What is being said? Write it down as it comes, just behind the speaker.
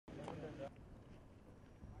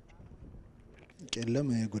Qeellam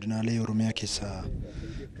godinaalee Oromiyaa keessaa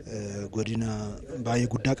godina baay'ee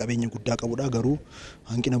guddaa qabeenya guddaa qabudha. Garuu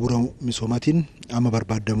hanqina bu'uura misoomaatiin amma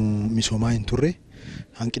barbaadamu misoomaa hin turre.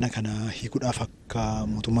 Hanqina kana hiikuudhaaf akka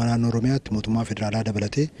mootummaa naannoo Oromiyaatti mootummaa federaalaa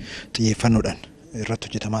dabalatee xiyyeeffannoodhaan irratti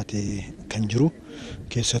hojjetamaa kan jiru.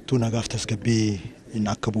 Keessattuu nagaaf tasgabbii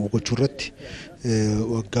akka bu'u gochuu irratti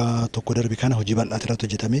waggaa tokko darbe kana hojii bal'aatu irratti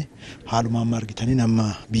hojjetame. Haaluma amma argitaniin amma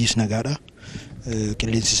biyyis nagaadha.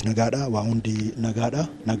 Qilleensis nagaadha, waa hundi nagaadha.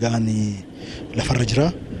 Nagaan lafarra jira.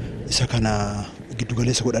 Isa kana giddu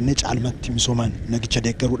galeessa godhannee caalmatti misoomaan nagicha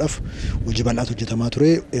deeggaruudhaaf hojii bal'aatu hojjetamaa ture.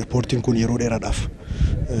 Eerpoortiin kun yeroo dheeraadhaaf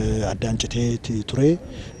addaan citee ture.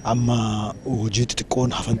 Amma hojii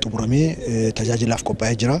xixiqqoon hafan xumuramee tajaajilaaf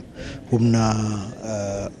qophaa'ee jira. Humna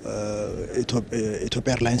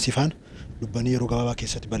Itoophiyaa Airlaayinsii faana dubbanii yeroo gabaabaa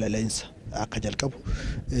keessatti balali'insa akka jalqabu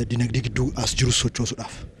dinagdee gidduu as jiru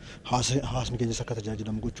sochoosuudhaaf hawaasni keenyas akka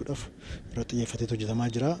tajaajilamu gochuudhaaf irratti xiyyeeffatee hojjetamaa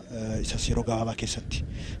jira. Isas yeroo gabaabaa keessatti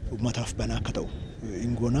uummataaf banaa akka ta'u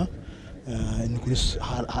ingoona. Inni kunis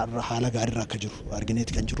haala gaariirra akka jiru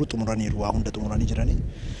argineeti kan jiru. Xumuraniiru, waa hunda xumuranii jiranii.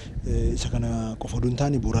 Isa kana qofa osoo hin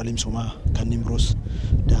taane bu'uuraalee misoomaa kanneen biroos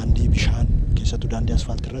daandii, bishaan, keessattuu daandii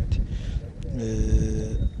asfaaltii irratti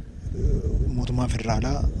mootummaan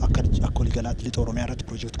federaalaa akka waliigalaatti lixa Oromiyaa irratti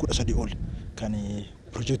piroojeektii 13 ol kan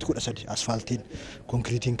piroojeektii 13 asfaaltiin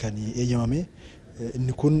konkiriitiin kan eeyyamame.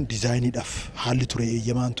 Inni kun diizaayiniidhaaf haalli ture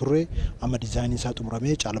eeyyamaan turre amma diizaayiniin isaa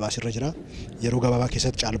xumuramee caalbaasirra jira. Yeroo gabaabaa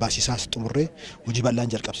keessatti caalbaasisaas xumurree hojii bal'aan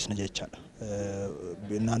jalqabsisna jechaadha.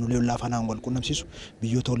 Naannolee ollaa faana wal quunnamsiisu,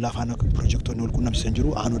 biyyoota ollaa faana piroojeektoonni wal quunnamsiisan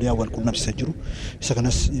jiru, aanolee wal quunnamsiisan jiru. Isa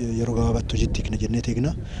kanas yeroo gabaabaatti hojiitti hiikna jennee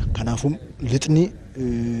teegna. Kanaafuu lixni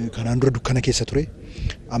kanaan dura dukkana keessa ture.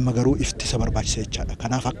 Amma garuu ifti isa barbaachisa jechaadha.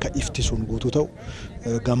 Kanaaf akka ifti sun guutuu ta'u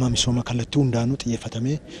gama misooma kallattii hundaanuu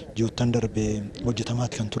xiyyeeffatamee ji'oottan darbee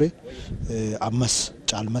hojjetamaati kan ture. Ammas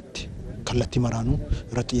caalmatti kallattii maraanuu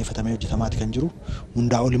irratti xiyyeeffatamee hojjetamaati kan jiru.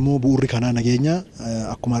 Hundaa ol immoo bu'uurri kanaa nageenya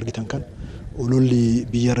akkuma argitan kan ololli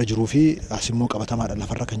biyyarra jiruu fi as immoo qabatamaadha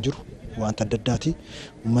lafarra kan jiru. Wanta adda addaati.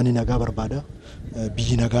 Uummanni nagaa barbaada.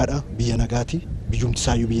 Biyyi nagaadha, biyya nagaati, biyyumti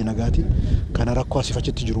isaayyuu biyya nagaati. Kana rakkoo asii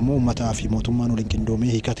achitti jiru immoo uummataa fi mootummaan waliin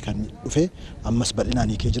qindoomee hiikati kan dhufe ammas bal'inaan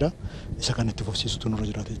hiikee jira. Isa kan itti fufsiisutu nurra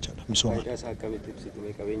jiraata jechaadha misooma.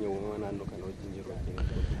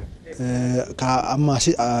 Amma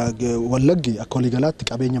Wallaggi akka waliigalaatti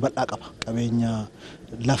qabeenya bal'aa qaba. Qabeenya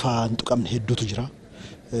lafa hin tuqamne hedduutu jira.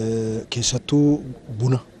 Keessattuu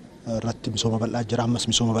buna irratti misooma bal'aa jira. Ammas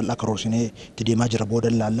misooma bal'aa karoorsinee itti deemaa jira booda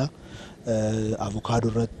ilaalla.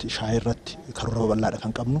 Avokaadoo irratti, shaayii irratti karoora bal'aadha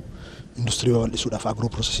kan qabnu. Industirii babal'isuudhaaf agroo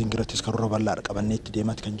piroosesiingii irrattis karoora bal'aadha qabannee itti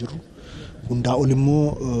deemaati kan jirru. Hundaa ol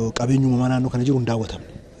immoo qabeenyi uumamaa naannoo kana jiru hin daawwatamne.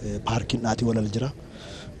 Paarkiin dhaatii walal jira.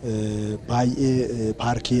 Baay'ee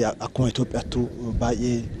paarkii akkuma Itoophiyaattu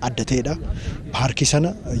baay'ee adda ta'edha. Paarkii sana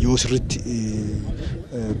yoo sirriitti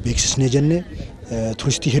beeksisnee jenne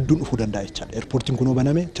turistii hedduun dhufuu danda'a jechaadha. Eerpoortiin kun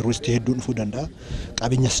baname turistii hedduun dhufuu danda'a.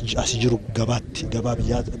 Qabeenya asii jiru gabaa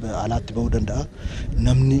biyyaa alaatti bahuu danda'a.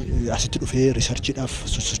 Namni asitti dhufee riisarchiidhaaf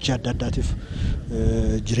sosochii adda addaatiif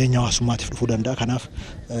jireenya hawaasummaatiif dhufuu danda'a. Kanaaf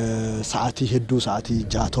sa'aatii hedduu sa'aatii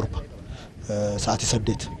 6-7 sa'aatii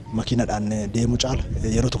 8 makiinadhaan deemuu caala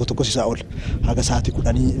yeroo tokko isaa ol haga sa'aatii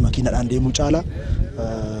 10 makiinadhaan deemuu caala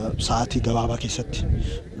sa'aatii gabaabaa keessatti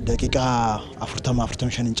daqiiqaa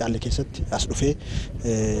 40-45 hin caalle keessatti as dhufee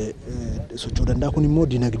socho'uu danda'a. Kun immoo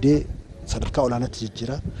dinagdee sadarkaa olaanaatti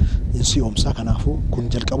jijjiira insi oomsaa. Kanaafuu kun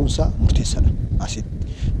jalqabuunsaa murteessaadha. Asitti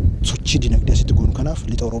sochii dinagdee asitti goonu kanaaf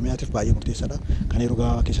lixa Oromiyaatiif baay'ee murteessaadha. Kan yeroo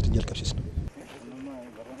gabaabaa keessatti jalqabsiisna.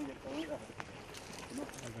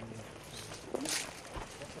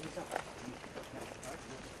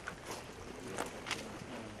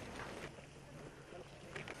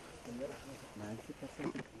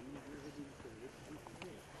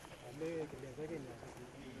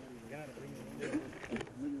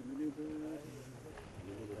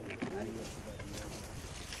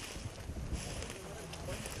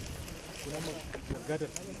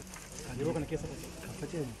 Yeroo kana keessa kan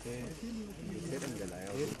faca'e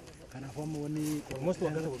kanaafuu amma wanni almost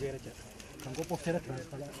waggaa tokko gaheera jechuudha. Kan qophoofteera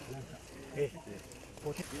tiraansfaraa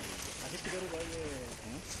asitti garuu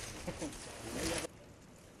baay'ee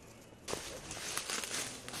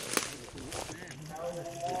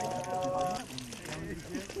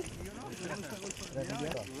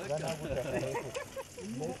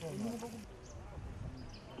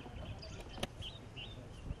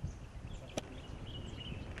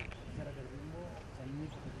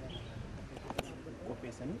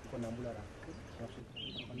qonnaan bulaadha.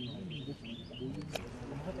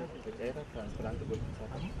 Traansplante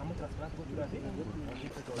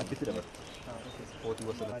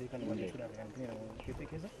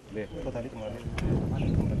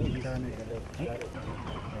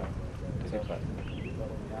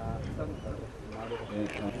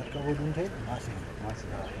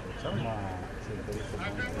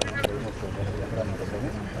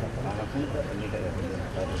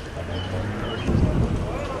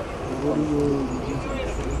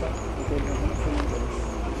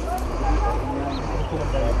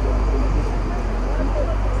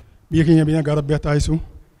biyya keenya biyya garabbii taasisu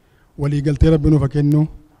walii galtee Rabbi nuuf kennu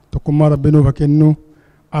tokkummaa Rabbi nuuf kennu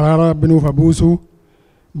araara Rabbi nuuf buusu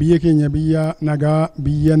biyya keenya biyya nagaa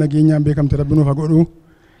biyya nageenyaan beekamte Rabbi nuuf godhu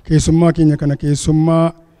keessummaa keenya kana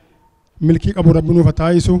keessummaa milkii qabu Rabbi nuuf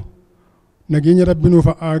taasisu nageenya Rabbi nuuf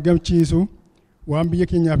argamsiisu waan biyya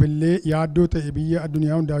keenyaaf illee yaaddoo ta'e biyya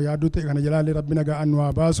addunyaa hundaa yaaddoo ta'e kana jalaalee Rabbi nagaa nu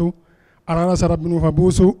haa baasu araara isa Rabbi nuuf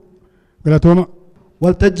buusu galatooma.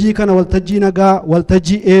 waltajjii kana waltajjii nagaa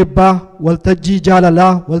waltajjii eebbaa waltajjii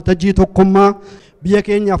jaalalaa waltajjii tokkummaa biyya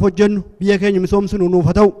keenyaaf hojjennu biyya keenya misoomsinu nuuf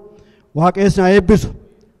haa ta'u waaqessi na eebbisu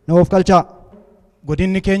na of galchaa.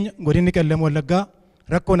 godinni qellem wallaggaa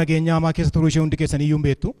rakkoo nageenyaa hamaa keessa turuu ishee hundi keessan iyyuu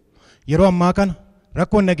beektu yeroo ammaa kana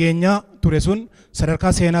rakkoon nageenyaa ture sun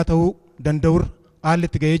sadarkaa seenaa ta'uu danda'urra haalli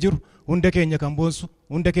itti ga'ee jiru hunda keenya kan boonsu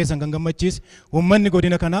hunda keessan kan gammachiise uummanni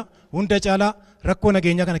godina kana hunda caalaa rakkoo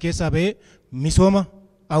nageenyaa kana keessaa ba'ee misooma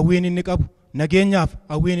hawwiin inni qabu nageenyaaf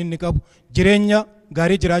hawwiin inni qabu jireenya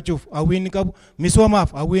gaarii jiraachuuf hawwiin inni qabu misoomaaf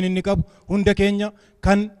hawwiin inni qabu hunda keenya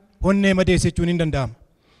kan honnee madeesse jechuun hin danda'ama.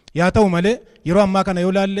 yaa ta'u malee yeroo ammaa kana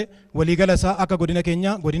yoo laalle waliigala isaa akka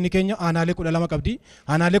godinni keenya aanaalee 12 qabdi.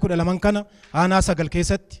 aanaalee 12 kana aanaa 9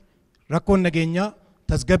 keessatti rakkoon nageenyaa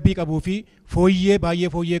tasgabbii qabuu fi baay'ee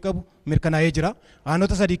fooyyee qabu mirkanaa'ee jira.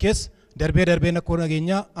 aanota 3 keessa darbee rakkoo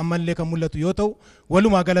nageenyaa ammallee kan mul'atu yoo ta'u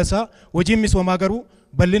walumaa gala isaa hojiin misoomaa garuu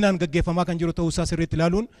bal'inaan gaggeeffamaa kan jiru ta'uu isaa sirriitti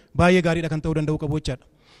ilaaluun baay'ee gaariidha kan ta'uu danda'u qabu jechaadha.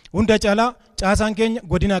 hunda caalaa caasaan keenya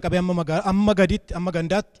godinaa qabee amma gaditti amma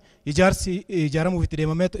gandaatti ijaaramuuf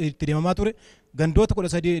itti deemamaa ture gandoota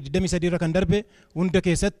 23 irra kan darbe hunda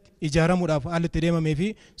keessatti ijaaramuudhaaf haalli itti deemamee fi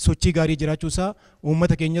sochii gaarii jiraachuusaa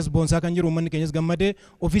uummata keenyas boonsaa kan jiru uummanni keenyas gammadee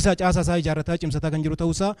ofiisaa caasaa isaa ijaarrataa cimsataa kan jiru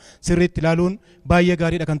ta'uusaa sirriitti ilaaluun baay'ee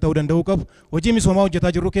gaariidha kan ta'uu danda'u qabu. hojii misoomaa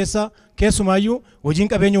hojjetaa jirru keessumaayyuu hojiin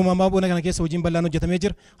qabeenya uumamaa bona kana keessa hojiin bal'aan hojjetamee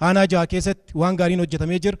jira. aanaa 6 keessatti waan gaariin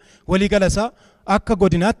hojjetamee jira. waliigala isaa akka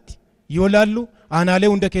godinaatti yoo laallu aanaalee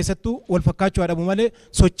hunda keessattuu wal fakkaachuu dhabu malee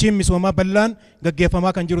sochiin misoomaa bal'aan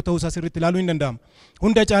gaggeeffamaa kan jiru ta'uusaa sirriitti ilaaluu hin danda'ama.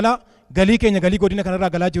 hunda caalaa galii godina kanarraa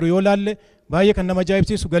galaa jiru yoo laalle baay'ee kan nama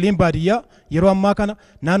ajaa'ibsiisu galiin baadiyyaa yeroo ammaa kana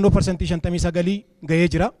naannoo parsantii 59 gahee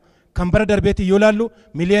jira. kan bara darbeetti yoo laallu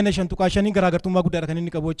miliyoona 5.5 garaagartummaa guddaadha kan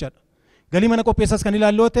inni qabu jechaadha. galii mana qopheessaas kan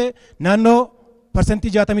ilaallu ta'e naannoo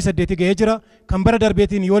parsantii 68 gahee jira. kan bara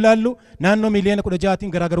darbeetiin yoo laallu naannoo miliyoona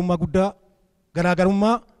 16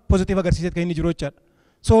 garaagarummaa positive agarsiiseet kan inni jiru jechaadha.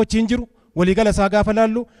 sochiin jiru waliigala isaa gaafa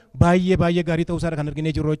laallu baay'ee gaarii ta'uu isaa kan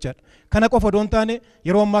arginee jiru jechaadha. kana qofa doon taane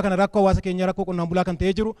yeroo ammaa kana rakkoo hawaasa keenya rakkoo qonnaan bulaa kan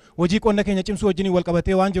ta'ee jiru hojii qonna keenya cimsuu wajjin wal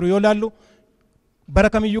qabatee waan jiru yoo laallu bara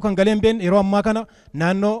kamiyyuu kan galee hin beekne yeroo ammaa kana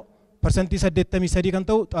naannoo parsantii 83 kan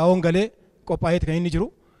ta'u xaa'oon galee qophaa'eeti kan inni jiru.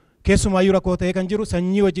 keessumaayyuu rakkoo ta'ee kan jiru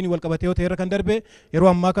sanyii wajjin wal qabatee yoo ta'e irra kan darbe yeroo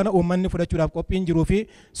ammaa kana uummanni fudhachuudhaaf qophiin jiruu fi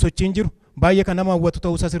sochiin jiru baay'ee kan nama hawwatu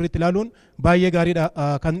ta'uu isaa sirriitti ilaaluun baay'ee gaariidha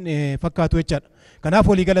kan fakkaatu jechaadha. kanaaf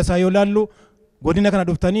waliigala isaa yoo laallu godina kana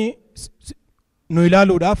dhuftanii nu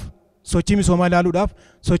ilaaluudhaaf sochii misoomaa ilaaluudhaaf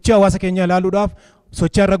sochii hawaasa keenya ilaaluudhaaf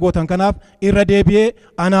sochii har'a gootan kanaaf irra deebi'ee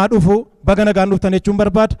anaa dhufu baga nagaan dhuftan jechuun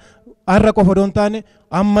barbaada. har'a qofa doon taane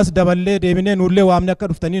ammas daballee deebinee nullee waamne akka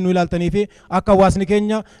dhuftanii nu ilaaltanii fi akka hawaasni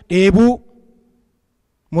keenya dheebuu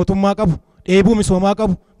mootummaa qabu dheebuu misoomaa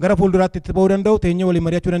qabu gara fuulduraatti itti ba'uu danda'u teenyee waliin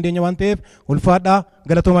mari'achuu dandeenya waan ta'eef ulfaadhaa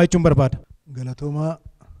galatoomaa jechuun barbaada. Galatoomaa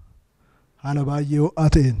haala baay'ee ho'aa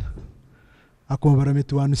ta'een akkuma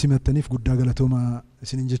barametti waan nu simattaniif guddaa galatoomaa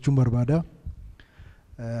isiniin jechuun barbaada.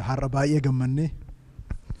 har'a baay'ee gammanne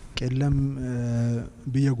qellam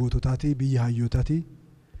biyya goototaati biyya hayyootaati.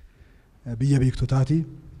 biyya beektotaati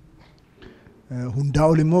hundaa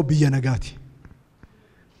ol immoo biyya nagaati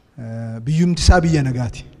biyyumti isaa biyya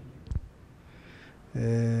nagaati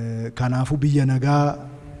kanaafuu biyya nagaa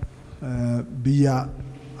biyya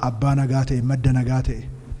abbaa nagaa ta'e madda nagaa ta'e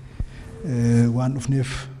waan dhufneef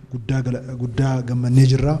guddaa gammannee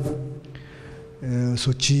jirra.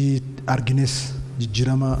 sochii argines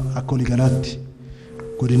jijjiirama akka waliigalaatti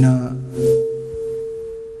godina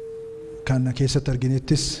kana keessatti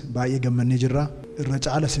arginettis baay'ee gammannee jirra. irra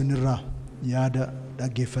caala isinirraa yaada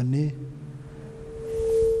dhaggeeffannee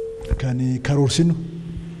kan karoorsinu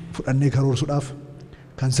fudhannee karoorsuudhaaf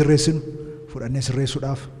kan sirreessinu fudhannee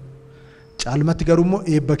sirreessuudhaaf caalmatti garuu immoo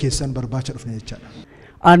eebba keessan barbaacha dhufne jechaadha.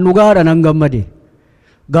 Annugaadha nan gammade.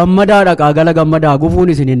 Gammadaadha qaagala gammadaa gufuun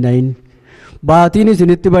isin hin dhayin. Baatiin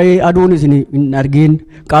isinitti bahee aduun isin hin argin.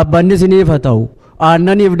 Qabbanni isiniif haa ta'u.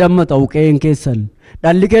 Aannaniif damma ta'u qe'een keessan.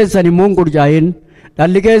 Dhalli keessan immoo hin qurcaa'in.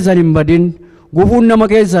 Dhalli keessan hin badin. Gufuun nama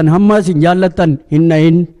keessan hamma isin jaallattan hin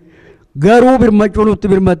dhayin. Garuu birmachuu nutti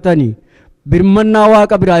birmattani. Birmannaa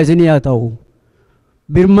waaqa biraa isinii haa ta'u.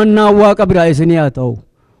 Birmannaa waaqa biraa isinii haa ta'u.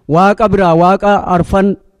 Waaqa biraa waaqa arfan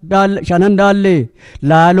shanan daallee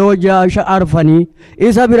laaloo jaasha arfanii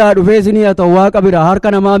isa biraa dhufee isinii haa ta'u. Waaqa biraa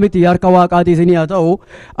harka namaa miti harka waaqaati isinii haa ta'u.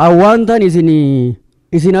 Awwaantan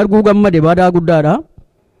isin arguu gammade badaa guddaadha.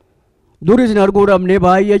 Dur isin arguu dhabnee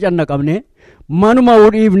baay'ee cannaqabne manuma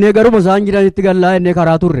dhiifnee garuma isaan jiranitti gallaa ennee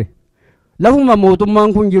karaa turre. Lafuma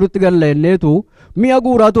mootummaan kun jirutti galla enneetu mi'a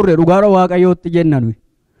guuraa turre dhugaadha waaqayyootti jennan.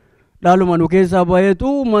 Dhaaluma nu keessaa baheetu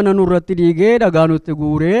mana nurratti dhiigee dhagaa nutti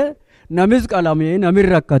guuree namis qalamee namis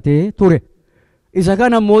rakkatee ture. Isa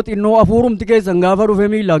kana immoo xinnoo hafuurumti keessan gaafa dhufe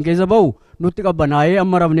miilaan keessa ba'u nutti qabbanaa'ee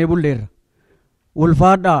amma rafnee bulleerra.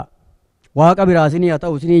 Ulfaadhaa waaqa biraa isinii haa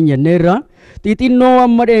ta'u isiniin jenneerra. Xixinnoo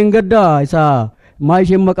amma dheengaddaa isa maa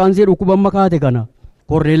isheen maqaan ishee dhukkuba amma kaate kana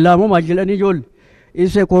korreellaa moo maal jedhanii ijoollee.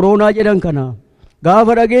 Isa koronaa jedhan kana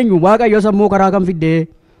gaafa dhageenyu waaqayyo sammuu karaa kan fiddee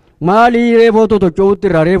maalii reefoo totocho'utti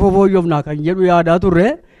irraa reefoo fooyyofnaa kan jedhu yaadaa turre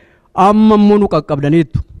amma immoo nu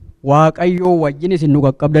qaqqabdaniittu waaqayyoo wajjin isin nu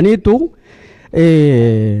qaqqabdaniittu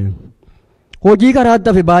hojii karaatti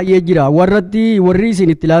hafe baay'ee jira warri isin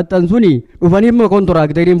itti laattan suni dhufanii immoo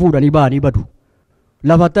kontiraakteriin fuudhanii ba'anii badu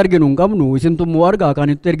lafatti arginu hin qabnu isintummoo argaa kan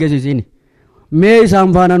itti ergesisin mee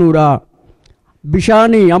isaan faana nuudhaa.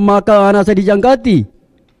 Bishaan amma akka aanaa sadii canqaatti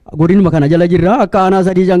godinuma kana jala jirra akka aanaa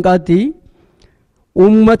sadii canqaatti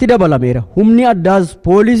ummati dabalameera. Humni addaas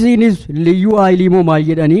poolisiinis liyyuu haayilii moo maal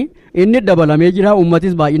jedhanii inni dabalamee jira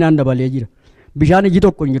ummatis baay'inaan dabalee jira. Bishaan iji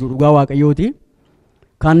tokko hin jiru dhugaa waaqayyooti.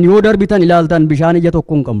 Kan yoo darbitan ilaaltan bishaan ija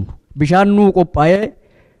tokko hin qabnu. Bishaan nuu qophaa'ee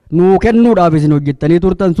nuu kennuudhaaf isin hojjettanii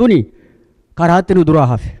turtan suni karaatti nu duraa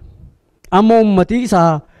hafe. Amma ummati isaa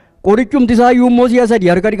qorichumti isaa immoo si'a sadii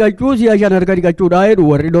harka dhiqachuu si'a shan harka dhiqachuudhaa jedhu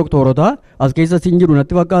warri dooktorota as keessa siin jiru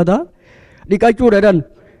natti fakkaata. Dhiqachuudhaan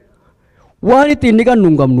waan ittiin dhiqannu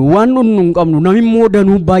hin qabnu waan dhunnu hin qabnu namni immoo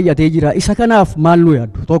danuu baay'atee jira. Isa kanaaf maal nu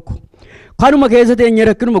yaaddu tokko kanuma keessa teenye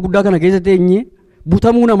rakkinuma guddaa kana keessa teenye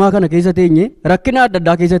butamuu namaa kana keessa teenye rakkina adda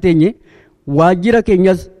addaa keessa teenye waajjira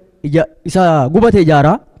keenyas isa gubate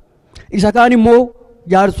ijaaraa isa kaan immoo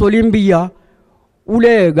jaarsoliin biyyaa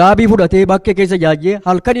ulee gaabii fudhatee bakkee keessa jaajjee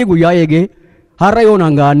halkanii guyyaa eegee har'a yoon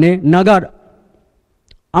hangaanne nagaadha.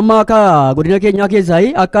 Amma akka godina keenyaa keessaa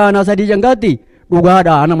akka aanaa sadii canqaatti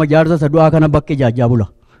dhugaadha nama jaarsa sadu'aa kana bakkee jaajjaa bula.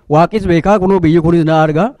 Waaqis beekaa kunoo biyyi kunis na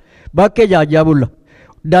argaa bakkee jaajjaa bulla.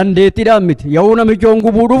 Dandeettiidhaan miti yoo namichoon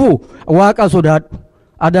gubuu dhufu waaqa sodaadhu.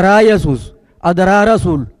 Adaraa Yesuus adaraa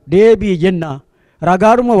Rasuul deebii jenna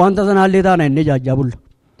ragaadhuma wanta sanaallee taana inni jaajjaa bulla.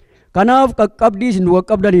 Kanaaf qaqqabdii isin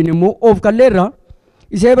qaqqabdaniin immoo of kalleerra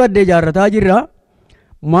isee baddee jaarrataa jirra.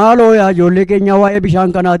 Maaloo yaa ijoollee keenyaa waa'ee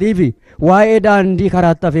bishaan kanaatii fi waa'ee daandii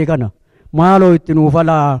karaatti hafee kana maaloo itti nuuf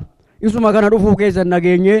alaa. Isuma kana dhufuu keessan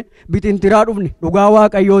nageenye bitintiraa dhufne dhugaa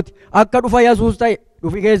waaqayyooti akka dhufa Yesuus ta'e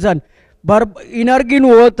dhufi keessan hin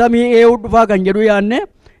arginu tamii eewu dhufaa kan jedhu yaanne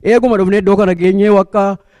eeguma dhufne iddoo kana geenye akka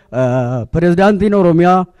pirezidaantiin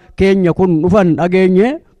Oromiyaa keenya kun dhufan dhageenye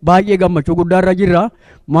baay'ee gammachuu guddaarra jirra.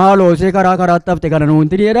 Maaloo isee karaatti hafte kana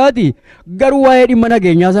nuunti dheeraati garuu waa'ee dhimma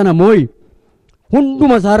nageenyaa sana mooyi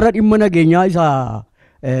hunduma isaarra dhimma nageenyaa isa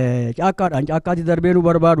caakkaatti darbee nu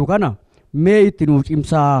barbaadu kana mee itti nuu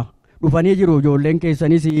cimsaa dhufanii jiru ijoolleen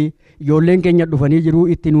keessanis ijoolleen keenya dhufanii jiru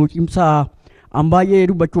itti nuu cimsaa an baay'ee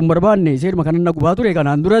dubbachuun barbaanne seeruma kanan na gubaa ture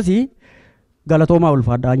kanaan duras galatoomaa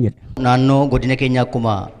ulfaadhaan jedhe. Naannoo godina keenya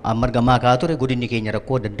akkuma amma argamaa kaa ture godinni keenya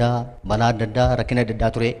rakkoo adda addaa balaa adda addaa rakkina adda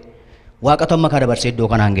addaa ture waaqatu amma kaa dabarsee iddoo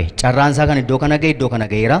kanaan gahe carraan isaa kan iddoo kana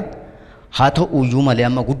gaheera. Haa ta'uyyuu malee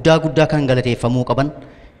amma guddaa kan galateeffamuu qaban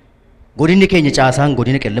godinni keenya caasaan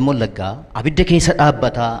godina Qellem Wallaggaa abidda keessa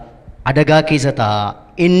dhaabbataa adagaa keessa taa'aa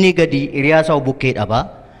inni gadi hiriyaasaa bukkee dhabaa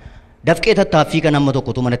dafqee tattaaffii kan amma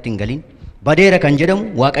tokkotu manatti hin galin badeera kan jedhamu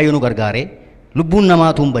waaqayyo nu gargaaree lubbuun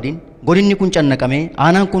namaatu hin badin godinni kun cannaqamee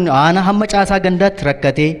aanaan kun aanaa hamma caasaa gandaatti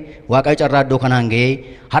rakkatee waaqayyo carraa iddoo kanaan gahee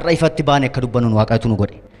har'a ifatti baane akka dubbannuun waaqayyotu nu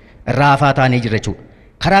godhe irraa hafaa taanee jirra jechuudha.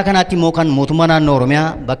 Karaa kanaatti immoo kan mootummaa naannoo Oromiyaa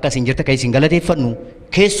bakka isin jirta kan isin galateeffannu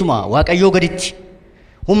keessumaa waaqayyoo gaditti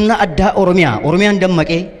humna addaa Oromiyaan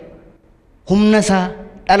dammaqee humna isaa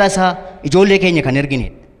dhala isaa ijoollee keenya kan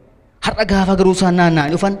erginedha. Har'a gaafa garuu isaan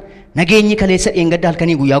naanna'anii dhufan nageenyi kaleessa dheengadda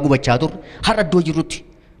halkanii guyyaa gubachaa turre har'a iddoo jirrutti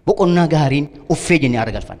boqonnaa gaariin uffee jennee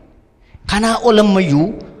argalfan. Kanaa olammayyuu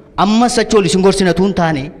ammas achool isin gorsina tuun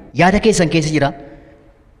taane yaada keessan keessa jira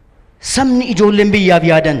sabni ijoolleen biyyaaf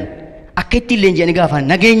yaadan akka itti illee jedhanii gaafa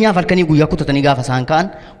nageenyaaf halkanii guyyaa kutatanii gaafa isaan ka'an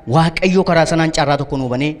waaqayyo karaa sanaan carraa tokko nuu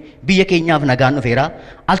banee biyya keenyaaf nagaan dhufeera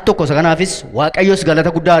al tokko isa kanaafis waaqayyos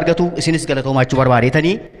galata guddaa argatu isinis galatoomachuu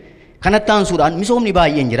barbaadeetanii kanatti aansuudhaan misoomni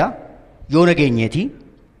baay'een jira yoo nageenyeeti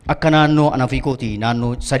akka naannoo anafiikooti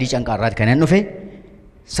naannoo sadii canqaarraati kan hin dhufe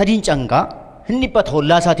sadiin canqaa hin dhiphata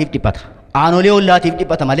hollaa isaatiif dhiphata aanolee hollaatiif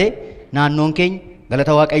dhiphata malee naannoon keenya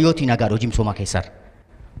galata waaqayyooti nagaadha hojii misoomaa keessarra.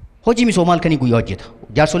 Hojii misoomaa halkanii guyyaa hojjeta.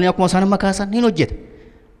 Jaarsoliin akkuma isaan amma kaasan hin hojjeta.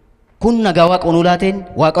 Kun nagaa waaqa nuu laateen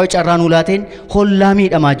waaqayyo carraa nuu laateen hollaa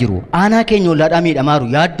miidhamaa jiru. Aanaa keenya hollaadhaa miidhamaa jiru.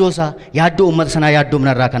 Yaaddoo isaa yaaddoo uummata sanaa yaaddoo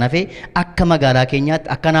manarraa kan hafe akka magaalaa keenyaatti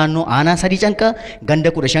akka naannoo aanaa sadii canqaa ganda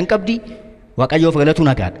 15 qabdi waaqayyoof galatu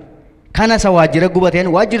nagaadha. Kana isa waajjira gubateen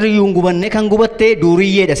waajjirri iyyuu hin gubanne kan gubattee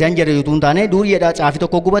duuriyyeedha se'an jedhe yuutuu hin taane duuriyyeedha caafi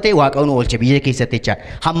tokko gubatee waaqayyo nu oolche biyya keessatti jechaadha.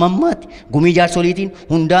 Hamma ammaatti gumii jaarsoliitiin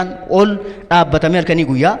hundaan ol dhaabbatame halkanii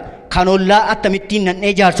guyyaa kan ollaa akkamittiin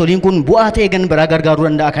nan'ee jaarsoliin kun bu'aa ta'e gan biraa gargaaruu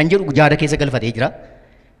danda'a kan jedhu jaada keessa galfatee jira.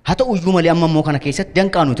 Haa ta'u iyyuu malee amma immoo kana keessatti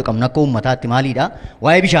danqaa nuti qabnu akka uummataatti maalidha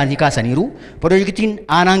waa'ee bishaanii kaasaniiru piroojeektiin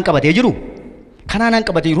aanaan qabatee jiru kan aanaan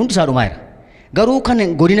qabatee jiru hundi isaa dhumaa jira. Garuu kan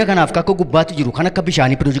godina kanaaf akka gubbaatti jiru kan akka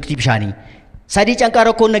bishaanii piroojeektii bishaanii sadii canqaa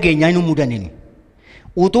rakkoon nageenyaa hin mudanne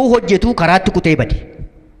utuu hojjetu karaatti kutee bade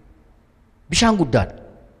bishaan guddaadha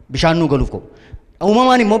bishaan nu galuuf qabu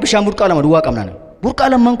uumamaan immoo bishaan burqaa lama duwwaa qabnaan burqaa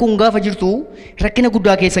lamman kun gaafa jirtu rakkina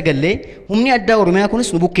guddaa keessa gallee humni addaa oromiyaa kunis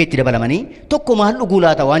nu bukkeetti dabalamanii tokko maal dhuguu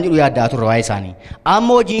laata waan jedhu yaaddaa turre waa'ee isaanii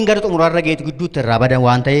amma hojiin gara xumuraarra geetu gidduutti irraa badan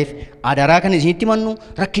waan ta'eef adaraa kan isinitti mannu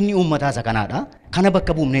rakkinni uummataa isa kanaadha. Kana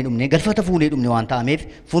bakka buumnee dhumne galfata fuunee dhumne waan ta'ameef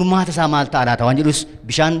furmaata isaa maal ta'a laata waan jedhus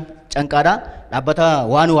bishaan canqaadhaa dhaabbata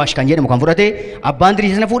waan waash kan jedhamu kan fudhate abbaan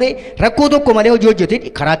dirii sana fuudhee rakkoo tokko malee hojii hojjetee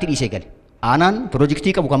karaatti dhiisee gale. Aanaan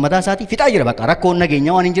piroojeektii qabu kan mataa isaatii fixaa jira bakka rakkoon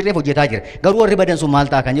nageenyaa waan hin jirreef hojjetaa jira. Garuu warri badan sun maal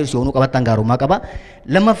ta'a kan jedhu yoonuu qabattan gaarummaa qaba.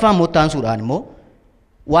 Lammaffaan moottaansuudhaan immoo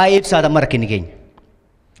waa'ee ibsaa tamma rakkinni keenya.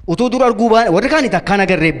 Utuu dur arguu warri kaanitti akkaan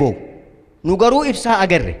agarree boo'u. Nu garuu ibsaa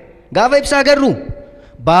agarre. Gaafa ibsaa agarru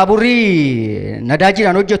baaburri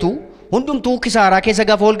nadaajiidhaan hojjetu hundumtuu kisaaraa keessa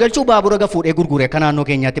gaafa ol galchuu baabura gaafa fuudhee gurgure akka naannoo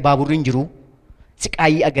keenyaatti baaburri hin jiru.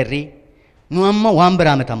 Siqaayii agarree. Nu amma waan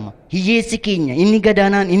biraa mitamma hiyyeessi keenya inni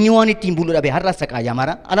gadaanaan inni waan ittiin bulu dhabe har'a saqaayaa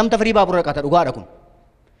mara alamta firii baabura qata dhugaadha kun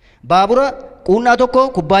baabura quunnaa tokko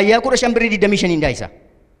kubbaayyaa 15 birrii 25 daayisa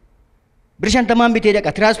birrii 50 bitee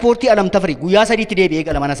dhaqa tiraanspoortii alamta firii guyyaa sadiitti deebi'ee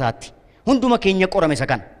gala mana isaatti hunduma keenya qorame isa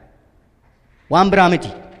kana waan biraa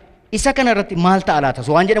miti isa kana irratti maal ta'a laata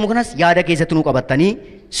so waan jedhamu kanas yaada keessatti nu qabattanii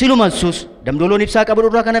silumalsus damdooloon ibsaa qabu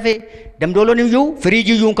irraa kana fee damdooloon iyyuu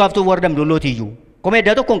firiijii iyyuu kaaftuu warra damdoolooti iyyuu Komee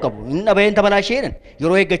dada tokko hin qabu. Inni dhabayeen tabalaa sheeran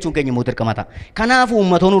yeroo eeggachuun keenya immoo dirqamata. Kanaafuu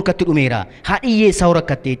uummatoon urkatti dhumeera. Haadhiyyeessaa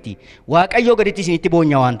horakkatteetti. Waaqayyoo gaditti isinitti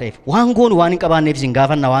boonya waan ta'eef waan goonu waan hin qabaanneef isin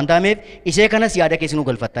gaafanna waan ta'ameef isee kanas yaada keessanuu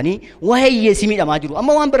galfattanii waa'ee hiyyeessi miidhamaa jiru.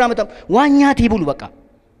 Amma waan biraa matamu waan nyaatii bulu bakka.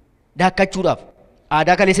 Daakkachuudhaaf.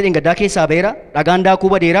 Aadaa kaleessa gaddaa keessaa beera dhagaan daakuu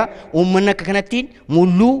badeera uummanni akka kanattiin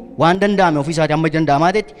mulluu waan danda'ame ofii isaatii amma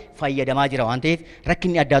danda'amaatetti fayyadamaa jira waan ta'eef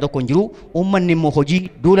rakkinni addaa tokko hin jiru uummanni immoo hojii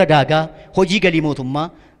duula daagaa hojii galii mootummaa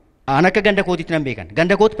aan akka ganda kootiitti nan beekan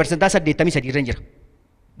ganda kooti persentaa 83 irra jira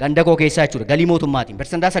ganda koo keessaa jechuudha galii mootummaatiin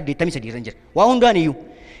persentaa 83 irra jira waa hundaan iyyuu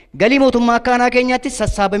galii mootummaa akka aanaa keenyaatti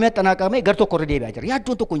sassaabamee xanaaqamee gar tokko irra deebi'aa jira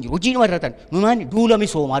yaaddoon tokko hin jiru hojiin irratan numaan duula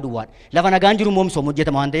misoomaa duwwaadha lafa nagaan jiru immoo misooma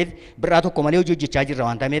hojjetama waan ta'eef birraa tokko malee hojii hojjechaa jirra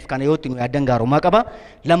waan ta'eef kana yoo itti nu yaaddan gaarummaa qaba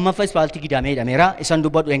lammaffaa ispaaltii gidaamee hidhameera isan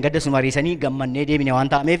dubbadhu engadda sumariisanii gammannee deebine waan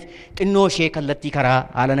ta'ameef xinnoo ishee kallattii karaa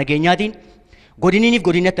haala nageenyaatiin godiniiniif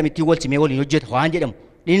godinni akkamittiin walchimee waliin hojjeta waan jedhamu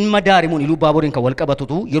dhimma daarimuun iluu baaburiin kan wal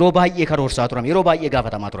qabatutu yeroo baay'ee karoorsaa turan yeroo baay'ee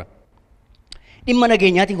gaafatamaa turan. Dhimma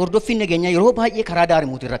nageenyaatiin hordoffiin nageenyaa yeroo baay'ee karaa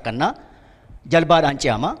daarimuutiin rakkannaa jalbaadhaan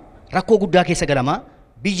ce'ama rakkoo guddaa keessa galama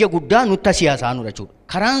biyya guddaa nutta siyaasaa nu jechuudha.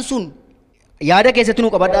 Karaan sun yaada keessatti nu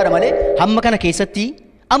qabadhaadha malee hamma kana keessatti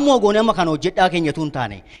ammoo goone amma kana hojjedhaa keenyatu hin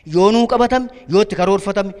taane yoo nuu qabatame yoo itti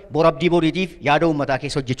karoorfatame borabdii boriitiif yaada uummataa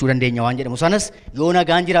keessa hojjechuu dandeenya waan jedhamu sanas yoo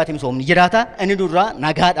nagaan jiraate misoomni jiraata inni durraa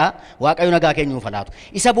nagaadha waaqayyo nagaa keenya nuuf laatu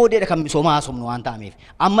isa booddeedha kan misooma haasofnu waan ta'ameef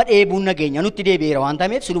amma dheebuun nageenya nutti deebi'eera waan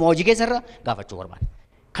ta'ameef siluma hojii keessarra gaafachuu barbaada.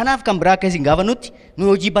 Kanaaf kan biraa akka isin gaafannutti nu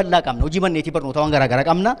hojii bal'aa qabna hojii manneetii barnootaa waan garaagaraa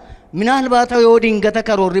qabna minaalbaata yoo dingata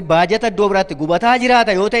karoorri baajata iddoo biraatti gubataa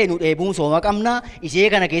jiraata yoo ta'e nu dheebuu misooma qabna isee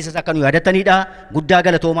kana keessas akka nu yaadattaniidha guddaa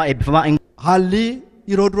galatoomaa eebbifamaa. Haalli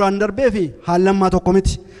yeroo duraan darbee fi haalli ammaa tokko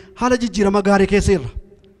miti haala jijjiirama gaarii keessa irra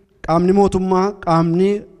qaamni mootummaa qaamni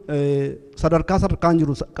sadarkaan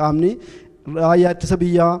jiru qaamni raayyaa ittisa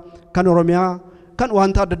biyyaa kan Oromiyaa kan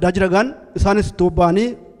wanta adda addaa jiragan isaanis tobba'anii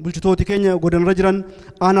bulchitooti keenya godinarra jiran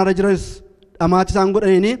aanaarra jiranis dhamaati isaan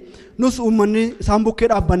godhaniini nus uummanni isaan bukkee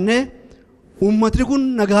dhaabbannee uummatni kun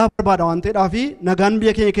nagaa barbaada waan ta'eedhaaf nagaan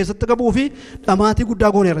biyya keenya keessatti qabuu fi dhamaatii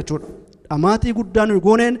guddaa gooneera jechuudha. Dhamaatii guddaa nuyi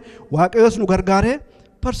gooneen waaqayyoos nu gargaaree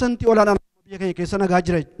parsantii olaanaan biyya keenya keessa nagaa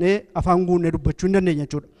jira jennee afaan guunnee dubbachuu hin dandeenya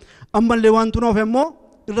jechuudha. Ammallee wanti nuuf immoo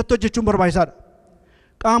irratti hojjechuun barbaachisaadha.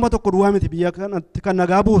 Qaama tokko duwwaa miti biyya kanatti kan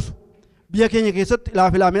nagaa buusu biyya keenya keessatti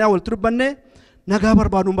ilaaminaa walitti dubbannee nagaa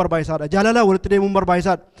barbaaduun barbaachisaadha. Jaalalaan walitti deemuun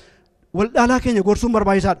barbaachisaadha. Waldhaalaa keenya gorsuun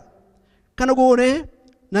barbaachisaadha. Kana goonee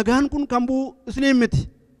nagaan kun kan bu'u isiniin miti.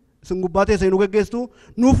 Isin gubbaa teessee nu geggeessitu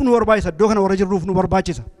nuuf nu barbaachisa. Iddoo kana warra jirruuf nu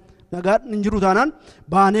barbaachisa. Nagaan hin jiru taanaan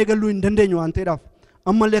baanee galuu hin dandeenyu waan ta'eedhaaf.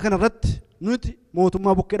 Ammallee kanarratti nuti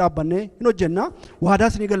mootummaa bukkee dhaabbannee hin hojjenna. Waadaa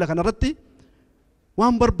isinii galla kanarratti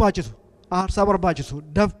waan barbaachisu aarsaa barbaachisu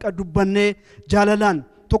dafqa dubbannee jaalalaan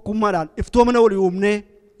tokkummaadhaan iftoomina walii uumnee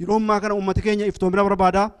yeroo ammaa kana uummati keenya iftoomina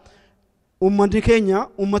barbaada. Uummanni keenya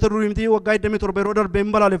uummata durii miti waggaa 27 yeroo darbee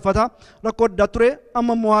hin balaaleffata rakkoo addaa ture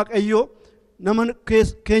amma immoo waaqayyo nama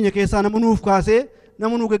keenya keessaa nama nuuf kaasee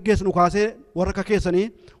nama nu geggeessu nu kaasee warra akka keessanii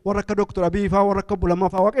warra akka Dr. Abiy fa'aa warra akka Bulamaa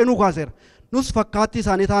fa'aa waaqayyo nu kaaseera. Nus fakkaattii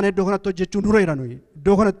isaanii taanee iddoo kanatti hojjechuun dureera nuyi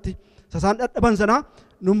iddoo kanatti sasaan dadhaban sana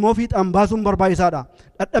nummoo fiixaan baasuun barbaachisaadha.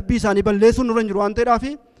 Dadhabbii isaanii balleessuun nurra hin jiru waan ta'eedhaaf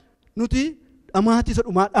nuti dhamaatii isa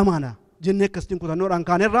dhumaa dhamaana jennee akkasitiin kutannoodhaan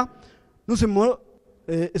kaanerra nus immoo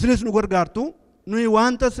isinis nu gargaartu nuyi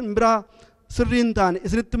wanta simbiraa sirrii hin taane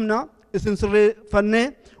isinitti himna isin sirreeffannee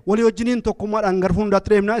walii wajjiniin tokkummaadhaan gara fuulduraatti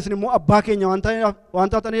deemna isin immoo abbaa keenya waan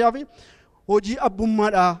taataniif hojii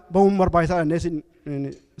abbummaadhaa bahuun barbaachisaadha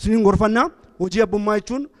isiniin gorfanna. Hojii abbummaa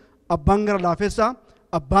jechuun abbaan gara laafessaa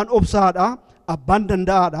abbaan obsaadhaa abbaan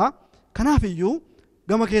danda'aadha. Kanaaf iyyuu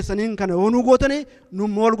gama keessaniin kana yoo nu gootanii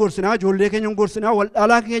nummoo wal gorsinaa ijoollee keenya gorsinaa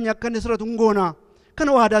waldhaalaa keenya akka inni sirratu hin goonaa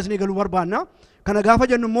kana waadaa isinii galuu barbaanna. Kana gaafa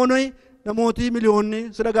jennu immoo nuyi namooti miliyoonni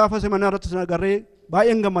sida gaafa semanaa irratti sina garree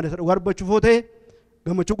baay'een gammade isa dhugaa dubbachuuf ta'e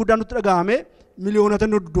gammachuu guddaan nutti dhaga'ame miliyoonota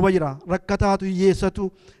nu dudduuba jira rakkataatu hiyyeessatu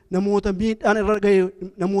namoota miidhaan irra ga'e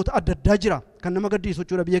namoota adda addaa jira kan nama gaddisiisu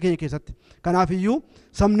jechuudha biyya keenya keessatti. Kanaaf iyyuu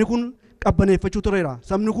sabni kun qabbaneeffachuu tureera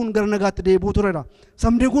sabni kun gara nagaatti deebi'uu tureera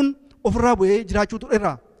sabni kun ofirraa bu'ee jiraachuu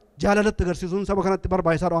tureera jaalalatti agarsiisuun saba kanatti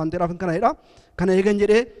barbaachisaadha waan ta'eedhaaf kana jedha. Kana eegan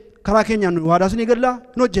jedhee karaa keenyaan waadaa isinii galla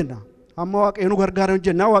hin hojjenna. Amma waaqayyo nu gargaara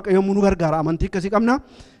hojjenna waaqayyo nu gargaara amantii akkasii qabna.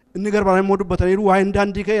 Inni garbaara immoo dubbataniiru waa'een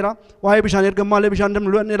daandii ka'eera waa'ee bishaan erga ammallee bishaan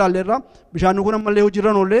damdoloo ilaalleerra bishaan kun ammallee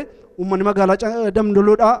hojiirra oollee uummanni magaalaa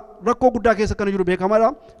damdoloodhaa rakkoo guddaa keessa kan jiru beekamaadha.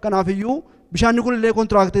 Kanaaf iyyuu bishaan kun illee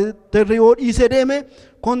kontiraaktarri yoo dhiisee deeme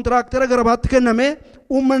kontiraaktara garabaatti kenname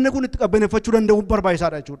uummanni kun itti qabbaneeffachuu danda'uun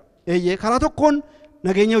barbaachisaadha jechuudha. Eeyyee karaa tokkoon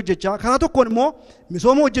nageenya hojjechaa karaa tokkoon immoo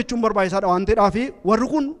misooma hojjechuun barbaachisaadha waan ta'eedhaaf warri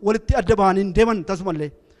kun walitti adda bahanii deeman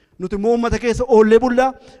tasumallee. Nuti immoo uummata keessa oollee bullaa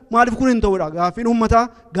maaliif kun hin ta'udha gaaffiin uummataa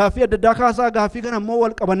gaaffii adda addaa kaasaa gaaffii kana immoo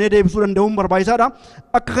wal qabannee deebisuu danda'uun barbaachisaadha.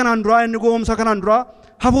 Akka kanaan duraa inni goomsa kanaan duraa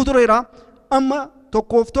hafuu tureera amma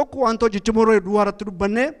tokkoof tokko wanta hojjechamuu irra duwwaa irratti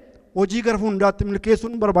dubbannee hojii gara fuulduraatti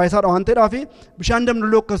milkeessuun barbaachisaadha waan ta'eedhaaf bishaan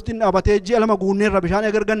damdoloo akkasitiin dhaabatee ji'a 2 guunneerra bishaan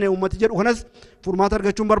eegarganne uummati jedhu kanas furmaata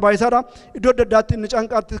argachuun barbaachisaadha. Iddoo adda addaatti inni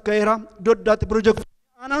canqaatti ka'eera iddoo adda addaatti piroojeektii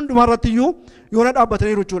aanaa hundumaa irratti iyyuu yoona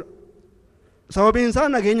dhaabbataniiru jechuudha. Sababiin isaa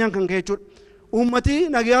nageenyaan kan ka'e jechuudha. Uummati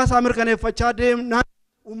nagaa isaa mirkaneeffachaa deemnaan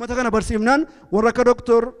uummata kana barsiifnaan warra akka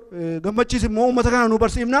Dr. Gammachiis immoo uummata kana nu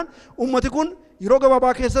barsiifnaan uummati kun yeroo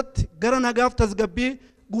gabaabaa keessatti gara nagaaf tasgabbii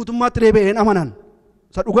guutummaatti deebi'een amanan.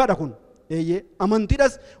 Isa dhugaadha kun. Eeyyee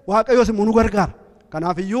amantiidhas waaqayyoos immoo nu gargaara.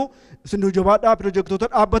 Kanaaf iyyuu isin nu jabaadhaa piroojeektoota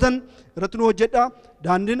dhaabbatan irratti nu hojjedhaa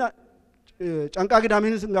daandiin canqaa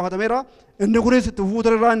gidaamiin isin gaafatameera inni kunis itti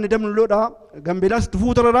fuutarraa inni damdoloodhaa gambeelaas itti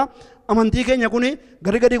fuutarraa amantii keenya kuni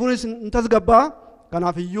gadi kunis hin tasgabbaa.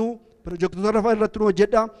 Kanaaf iyyuu piroojeektoota lafa irratti nu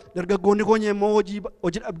hojjedhaa dargaggoonni keenya immoo hojii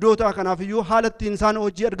dhabdoota kanaaf iyyuu haala ittiin isaan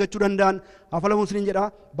hojii argachuu danda'an hafalamuun isiniin jedhaa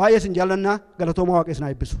baay'ee isin jaallannaa galatooma waaqessi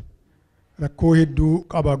naa eebbisu. Rakkoo hedduu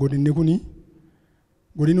qaba godinni kuni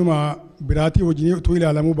godinuma biraatii hojii utuu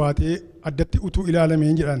ilaalamuu baatee addatti utuu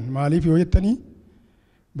ilaalameen jedhan maaliif yoo jettanii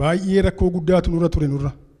baay'ee rakkoo guddaatu nurra ture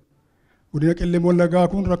nurra. Godina Qellem Wallaggaa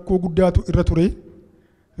kun rakkoo guddaatu irra ture.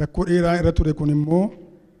 Rakkoo dheeraa irra ture kun immoo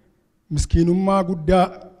miskiinummaa guddaa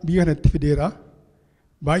biyya kanatti fideera.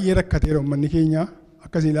 Baay'ee rakkateera uummanni keenya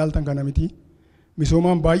akkasiin ilaaltan kana miti.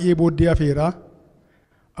 Misoomaan baay'ee booddee hafeera.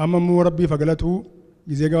 Amma immoo rabbiif galatu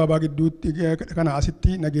gizee gabaabaa gidduutti kana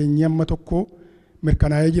asitti nageenyi amma tokko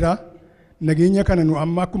mirkanaa'ee jira. Nageenya kana nu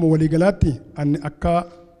amma akkuma waliigalaatti akka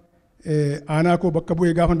aanaa koo bakka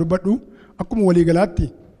bu'ee gaafa dubbadhu akkuma waliigalaatti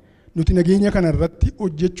nuti nageenya kana irratti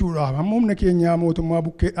hojjechuudhaaf hamma humna keenyaa mootummaa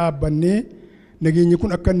bukkee dhaabbannee nageenyi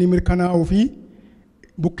kun akka inni mirkanaa'uu fi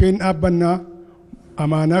bukkeen dhaabbannaa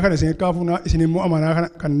amaanaa kana isin harkaa fuunaa isin immoo amaanaa kana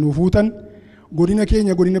kan nuu fuutan godina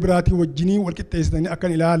keenya godina biraatii wajjinii wal qixxeessitanii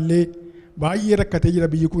akkan ilaallee baay'ee rakkatee jira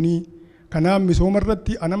biyyi kunii. Kanaaf misooma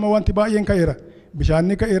irratti anama wanti baay'een ka'eera.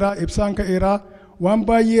 Bishaanni ka'eera, ibsaan ka'eera, waan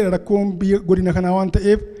baay'ee rakkoon biyya godina kanaa waan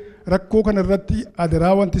ta'eef rakkoo kana irratti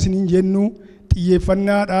adaraa wanti isiniin jennu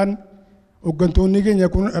xiyyeeffannaadhaan hooggantoonni keenya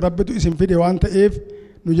kun rabbitu isin fide waan ta'eef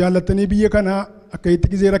nu jaallattanii biyya kana akka itti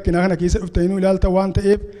gizee rakkinaa kana keessa dhuftanii nu ilaalta waan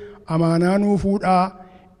ta'eef amaanaa nuu fuudhaa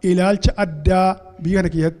ilaalcha addaa biyya kana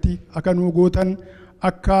keessatti akka nuu gootan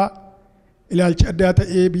akka ilaalcha addaa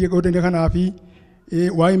ta'ee biyya godina kanaa fi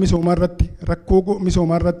waa'ee misoomaa irratti rakkoo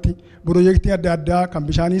misoomaa irratti piroojeektii adda addaa kan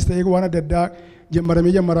bishaaniis ta'ee waan adda addaa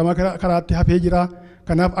jammaramaa karaatti hafee jira.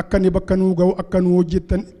 Kanaaf akka inni bakka nuu ga'u akka nuu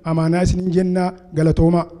hojjettan amaanaa isiniin jenna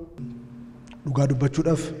galatooma. Dhugaa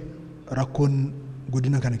dubbachuudhaaf rakkoon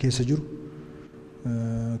godina kana keessa jiru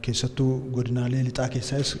keessattuu godinaalee lixaa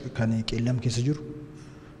keessaas kan qeellam keessa jiru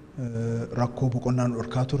rakkoo boqonnaa nu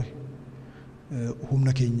dhorkaa ture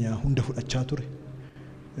humna keenya hunda fudhachaa ture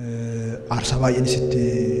aarsaa baay'een isitti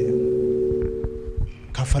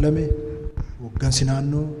kaffalame hooggansi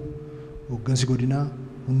naannoo hooggansi godinaa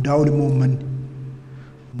hundaa ol immoo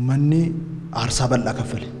uummanni aarsaa bal'aa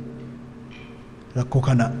kaffale rakkoo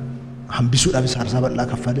kana hambisuudhaafis aarsaa bal'aa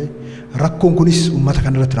kaffale rakkoon kunis uummata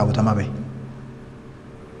kana irratti raawwatamaa bahe.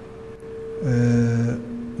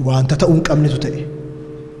 Wanta ta'uu hin qabnetu ta'e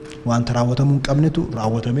wanta raawwatamuu hin qabnetu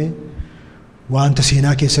raawwatamee wanta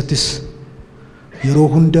seenaa keessattis yeroo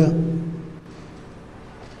hunda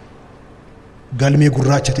galmee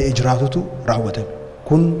gurraacha ta'ee jiraatutu raawwatame.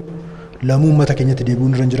 Kun lamuu uummata keenyatti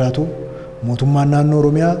deebi'uun irra hin jiraatu. Mootummaan naannoo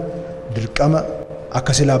Oromiyaa dirqama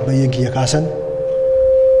akka silaa abbayyeen kiyya kaasan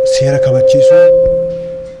seera kabachiisuu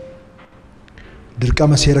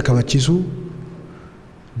dirqama seera kabachiisuu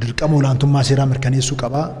dirqama olaantummaa seeraa mirkaneessuu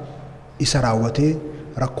qabaa. Isa raawwatee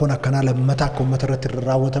rakkoon akkanaa lammataa akka uummata irratti hin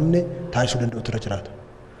raawwatamne taasisuu danda'utu irra jiraata.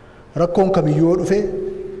 Rakkoon kamiyyuu yoo dhufe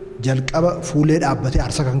jalqaba fuulee dhaabbatee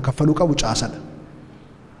aarsaa kan kaffaluu qabu caasadha.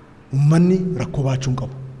 Uummanni rakkoo baachuu hin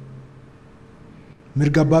qabu.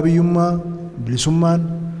 Mirga abbaa biyyummaa, bilisummaan,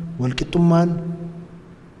 walqixxummaan,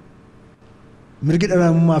 mirgi dhala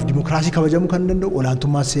namummaaf dimokiraasii kabajamuu kan danda'u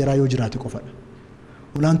olaantummaan seeraa yoo jiraate qofadha.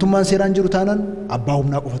 Olaantummaan seeraan jiru taanaan abbaa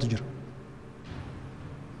humnaa qofatu jira.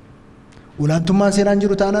 Olaantummaan seeraan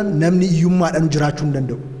jiru taanaan namni hiyyummaadhaan jiraachuu hin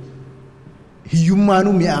danda'u.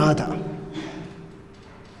 Hiyyummaanuu mi'aa ta'a.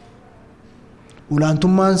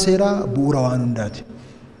 Olaantummaan seeraa bu'uura waan hundaati.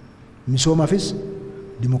 Misoomaafis,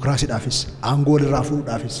 dimokiraasiidhaafis, aangoo walirraa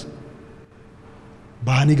fuudhuudhaafis,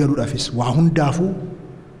 bahanii galuudhaafis waa hundaafuu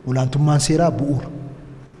olaantummaan seeraa bu'uura.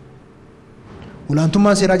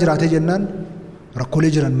 Olaantummaan seeraa jiraatee jennaan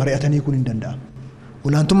rakkoolee jiran mari'atanii kun hin danda'amu.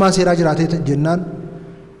 Olaantummaan seeraa jiraatee jennaan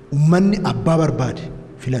uummanni abbaa barbaade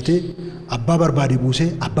filatee abbaa barbaade buusee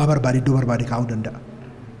abbaa barbaade iddoo barbaade kaa'uu danda'a.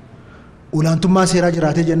 Olaantummaan seeraa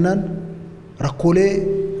jiraatee jennaan rakkoolee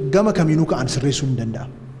gama kamiinuu ka'an sirreessuu hin danda'a.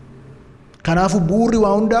 Kanaafuu bu'uurri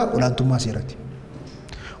waa hundaa olaantummaa seeraati.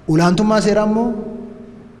 Olaantummaa seeraa immoo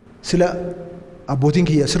sila abbootiin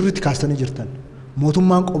kiyya sirriitti kaastanii jirtan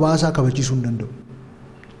mootummaan qobaasaa kabachiisuu hin danda'u.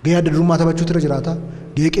 Gahee adda durummaa taphachuutu irra jiraata.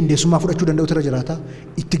 Gahee qindeessummaa fudhachuu danda'utu irra jiraata.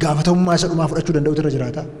 Itti gaafatamummaa isa dhumaa fudhachuu danda'utu irra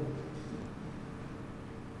jiraata.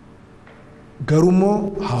 Garuu immoo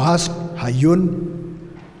hawaasni, hayyoonni,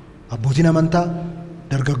 abbootiin amantaa,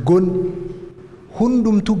 dargaggoonni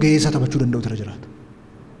hundumtuu gahee isaa taphachuu danda'utu irra jiraata.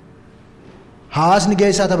 Hawaasni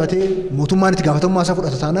gahee isaa taphatee mootummaan itti gaafatamummaa isaa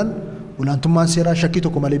fudhata taanaan olaantummaan seeraa shakkii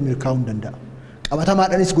tokko malee milkaa'uu hin danda'a.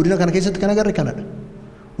 Qabatamaadhaanis godina kana keessatti kan agarre kanadha.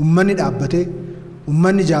 Uummanni dhaabbatee,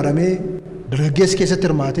 uummanni ijaaramee, dargaggeessi keessatti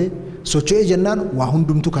hirmaatee socho'ee jennaan waa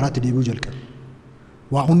hundumtuu karaatti deebi'uu jalqabe.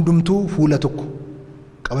 Waa hundumtuu fuula tokko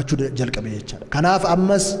qabachuu jalqabe jechaadha. Kanaaf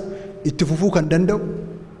ammas itti fufuu kan danda'u,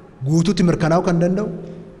 guutuutti mirkanaa'uu kan danda'u,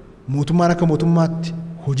 mootummaan akka mootummaatti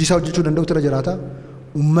hojii isaa hojjechuu danda'utu irra jiraata.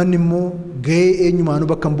 Uummanni immoo gahee eenyumaanuu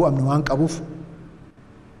bakka hin bu'amne waan qabuuf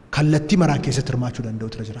kallattii maraan keessatti hirmaachuu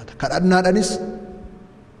danda'utu irra jiraata. Kadhannaadhaanis,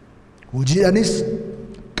 hojiidhaanis,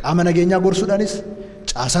 qaama nageenyaa gorsuudhaanis,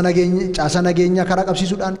 caasaa nageenyaa karaa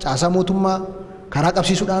qabsiisuudhaan, caasaa mootummaa karaa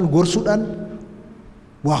qabsiisuudhaan, gorsuudhaan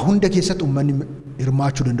waa hunda keessatti uummanni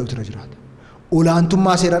hirmaachuu danda'utu irra jiraata.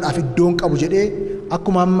 Olaantummaa seeraadhaaf iddoon qabu jedhee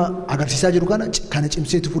akkuma amma agarsiisaa jiru kana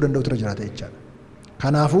cimsee tufuu danda'utu irra jiraata jechaadha.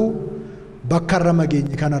 Kanaafuu bakka irra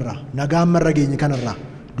mageenye kanarraa, nagaa amma irra geenye kanarraa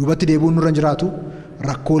duubatti deebi'uun nurra hin jiraatu.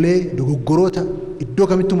 Rakkoolee dogoggoroota iddoo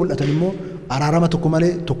kamitti mul'atan immoo araarama tokko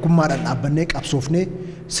malee tokkummaadhaan dhaabbannee qabsoofnee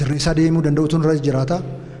sirreessaa deemuu danda'utu nurra jiraata.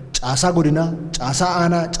 Caasaa godinaa, caasaa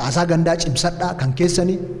aanaa, caasaa gandaa cimsadhaa kan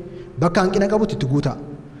keessanii bakka hanqina qabutti itti guutaa.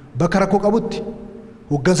 bakka rakkoo qabutti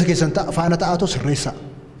hoggansa keessan faana ta'atoo sirreessaa.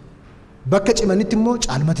 Bakka cimanitti immoo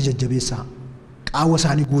caalmatti jajjabeessaa. Qaawwa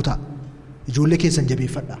isaanii guutaa. Ijoollee keessan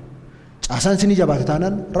jabeeffadhaa. Caasaan isinii jabaate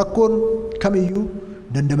taanaan rakkoon kamiyyuu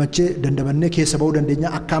dandamannee keessa ba'uu dandeenya.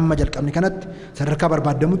 Akka amma jalqabne kanatti sadarkaa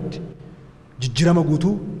barbaadamutti jijjiirama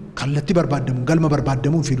guutuu kallattii barbaadamu galma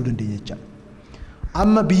barbaadamuun fiduu dandeenya jechaadha.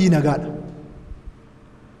 Amma biyyi nagaadha.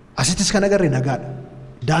 Asittis kan agarre nagaadha.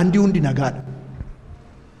 Daandii hundi nagaadha.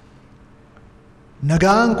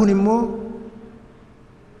 Nagaan kun immoo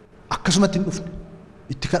akkasumatti hin dhufne.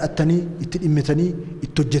 Itti kadhattanii, itti dhimmitanii,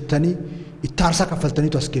 itti hojjettanii, itti aarsaa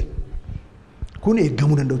kaffaltaniitu as ga'e. Kun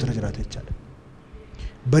eeggamuu danda'u tura jiraata jechaadha.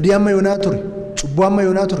 Badii amma yoonaa ture, cubbuu amma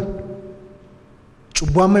yoonaa ture,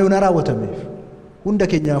 cubbuu amma yoonaa raawwatameef hunda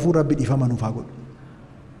keenyaafuu Rabbi dhiifama nuuf haa godhu.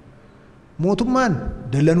 Mootummaan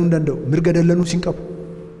dallanuu hin danda'u, mirga dallanuu hin qabu.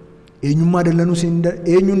 Eenyummaa dallanuu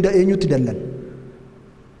eenyutti dallan.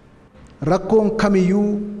 Rakkoon kamiyyuu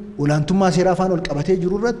olaantummaa seeraa afaan ol qabatee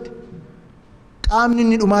jiru irratti qaamni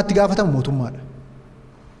inni dhumaatti gaafatamu mootummaadha.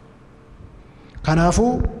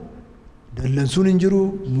 Kanaafuu dallansuun hin jiru,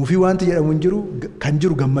 muufii wanti jedhamu hin jiru, kan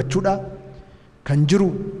jiru gammachuudha. Kan jiru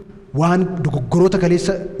waan dogoggoroota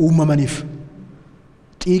kaleessa uumamaniif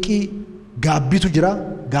xiiqii gaabbiitu jira.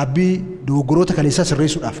 Gaabbii dogoggoroota kaleessaa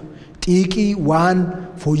sirreessuudhaaf xiiqii waan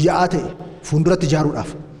fooyya'aa ta'e fuulduratti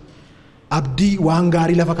ijaaruudhaaf abdii waan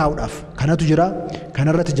gaarii lafa kaa'uudhaaf kanatu jira.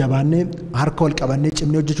 Kanarratti jabaannee harka wal qabannee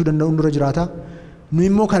cimnee hojjechuu danda'uun dura jiraata. Nu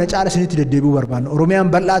immoo kana caala isinitti deddeebi'uu barbaanna. Oromiyaan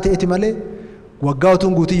bal'aa ta'eeti malee waggaa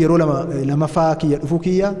utuun guutii yeroo lamaffaa kiyya dhufuu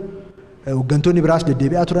kiyya hooggantoonni biraas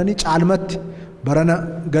deddeebi'aa turanii caalmatti barana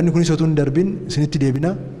ganni kunis otoo hin darbin isinitti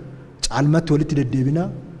deebina. Caalmatti walitti deddeebina.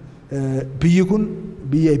 Biyyi kun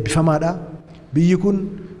biyya eebbifamaadha. Biyyi kun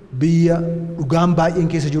biyya dhugaan baay'een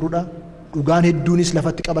keessa jirudha. Dhugaan hedduunis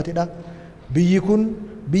lafatti qabatedha. Biyyi kun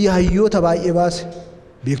biyya hayyoota baay'ee baase,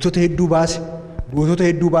 beektota hedduu baase, gootota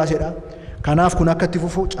hedduu baasedha. Kanaaf kun akka itti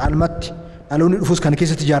fufu caalmatti dhaloonni dhufus kana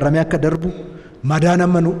keessatti ijaarramee akka darbu madaan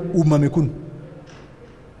amma uumame kun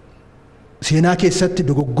seenaa keessatti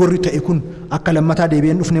dogoggorri ta'e kun akka lammataa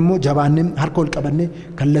deebi'een dhufne immoo jabaannee harka wal qabannee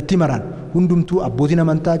kallattii maraan hundumtuu abbootiin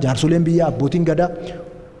amantaa, jaarsoleen biyyaa, abbootiin gadaa,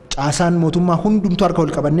 caasaan mootummaa hundumtuu harka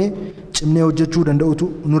wal qabannee cimnee hojjechuu danda'utu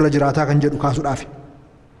nurra jiraataa kan jedhu kaasuudhaaf.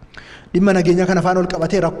 Dhimma nageenyaa kana afaan ol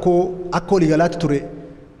qabatee rakkoo akka waliigalaatti ture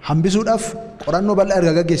hambisuudhaaf qorannoo bal'aa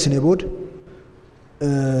erga gaggeessine booda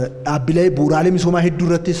dhaabbilee bu'uuraalee misoomaa hedduu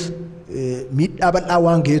irrattis miidhaa bal'aa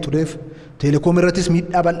waan ga'ee tureef teleekoom irrattis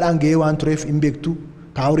miidhaa bal'aan ga'ee waan tureef hin beektu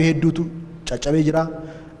taaworii hedduutu caccabee jira.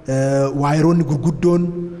 Waayeroonni gurguddoon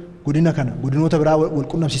godina kana godinoota biraa wal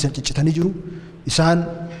qunnamsiisan ciccitanii jiru. Isaan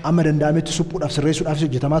amma danda'ametti suphuudhaaf sirreessuudhaafis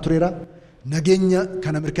hojjetamaa tureera. Nageenya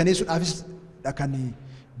kana mirkaneessuudhaafis kan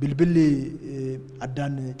bilbilli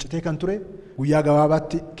addaan citee kan ture guyyaa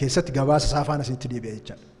gabaabaatti keessatti gabaasa saafaan asitti deebi'a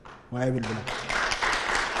jechaadha. Waa'ee bilbila.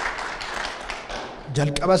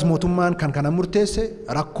 Jalqabas mootummaan kan kana murteesse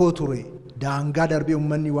rakkoo ture daangaa darbee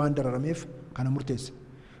uummanni waan dararameef kana murteesse.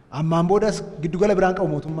 Ammaan boodas giddugala biraan qabu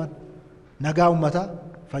mootummaan nagaa uummataa,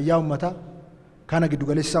 fayyaa uummataa kana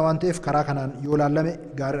giddugaleessaa waan ta'eef karaa kanaan yoo laallame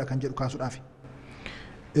gaariidha kan jedhu kaasuudhaafi.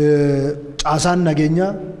 Caasaan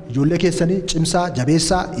nageenyaa ijoollee keessanii cimsaa,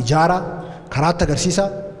 jabeessaa, ijaaraa, karaatti agarsiisaa,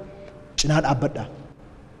 cinaa dhaabbadhaa.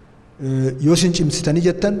 Yoo isin cimsitanii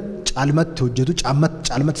jettan caalmatti hojjetu,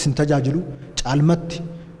 caalmatti isin tajaajilu, caalmatti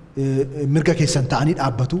mirga keessan ta'anii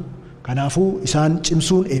dhaabbatu. Kanaafuu isaan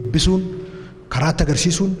cimsuun, eebbisuun, karaatti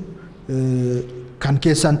agarsiisuun kan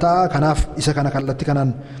keessan ta'a. Kanaaf isa kana kallattii kanaan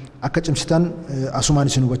akka cimsitan asumaan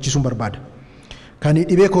isin hubachiisuun barbaada. Kan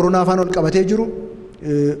dhibee koronaa afaan ol qabatee jiru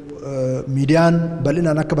miidiyaan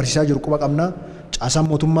bal'inaan akka barsiisaa jiru quba qabna. Caasaan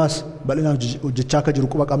mootummaas bal'inaan hojjechaa akka jiru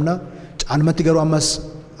quba qabna. Caalmatti garuu ammas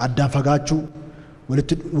addaan fagaachuu,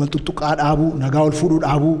 wal tuttuqaa dhaabuu, nagaa ol fuudhuu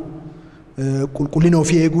dhaabuu, qulqullina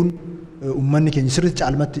ofii eeguun uummanni keenya sirriitti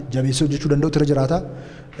caalmatti jabeessee hojjechuu danda'u irra jiraata.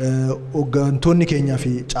 Hooggantoonni keenyaa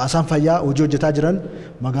fi caasaan fayyaa hojii hojjetaa jiran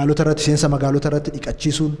magaalota irratti seensa magaalota irratti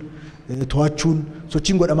dhiqachiisuun, to'achuun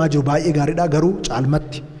sochiin godhamaa jiru baay'ee gaariidha. Garuu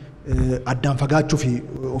caalmatti addaan fagaachuu fi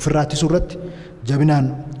ofirraa ittisuu irratti jabinaan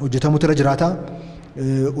hojjetamutu irra jiraata.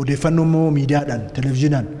 Odeeffannoo immoo miidiyaadhaan,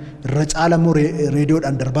 televezyiinaan irra caala immoo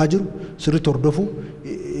reediyoodhaan darbaa jiru sirriitti hordofu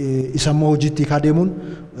isa immoo hojiitti hiikaa deemuun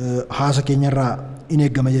hawaasa keenyarraa in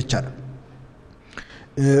eeggama jechaadha.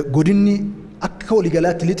 Godinni akka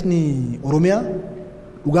waliigalaatti lixni Oromiyaa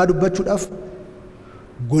dhugaa dubbachuudhaaf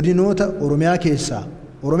godinoota Oromiyaa keessaa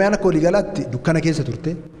Oromiyaan akka waliigalaatti dukkana keessa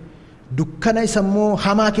turte. Dukkana isa immoo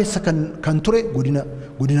hamaa keessa kan ture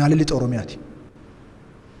godinaalee lixa Oromiyaati.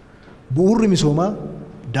 Bu'uurri misoomaa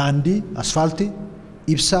daandii, asfaaltii,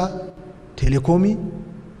 ibsaa, teleekoomii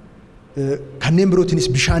kanneen birootiinis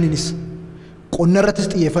bishaaniinis qonna irrattis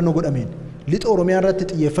xiyyeeffannoo godhameen lixa Oromiyaa irratti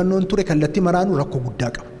xiyyeeffannoon ture kallattii maraanuu rakkoo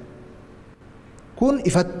guddaa qaba. Kun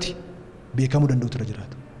ifatti beekamuu danda'u tura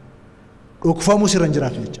jiraata. Dhokfamuus irra hin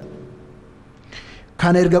jiraatu jecha.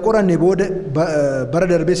 Kana erga qorannee booda bara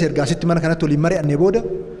darbees erga asitti mana kanatti waliin mari'annee booda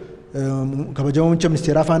kabajamoo muummicha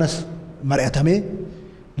ministeeraa faanas mari'atamee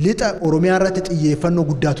lixa Oromiyaa irratti xiyyeeffannoo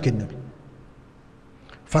guddaatu kenname.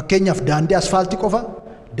 Fakkeenyaaf daandii asfaaltii qofa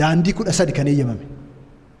daandii 13 kan eeyyamame.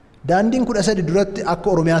 Daandiin 13 duratti akka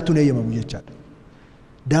Oromiyaatti hin eeyyamamu jechaadha.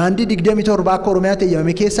 Daandii 27 akka Oromiyaatti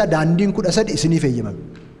eeyyamame keessaa daandiin 13 isiniif eeyyamame.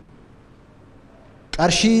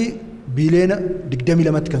 Qarshii biiliyoona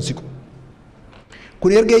 22tti kan siqu.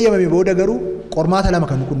 Kun erga eeyyamame booda garuu qormaata lama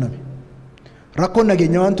kan qunname. Rakkoon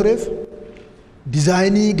nageenyaa waan tureef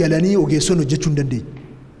diizaayinii galanii ogeessonni hojjechuu hin dandeenye.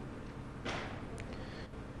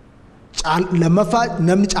 Lammaffaa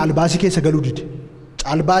namni caalbaasii keessa galuu dide.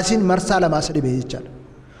 Caalbaasiin marsaa lamaa sadii ba'ee jechaadha.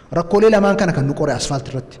 Rakkoolee lamaan kana kan nu qore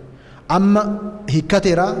asfaaltii irratti. Amma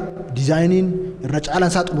hiikkateera diizaayiniin irra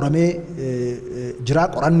caalaan isaa xumuramee jira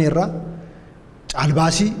qorannee irraa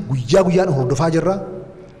caalbaasii guyyaa guyyaan hordofaa jirra.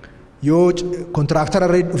 Yoo kontiraaktara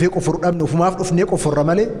irra dhufee qofforu dhabne ofumaaf dhufnee qofforra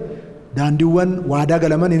malee daandiiwwan waadaa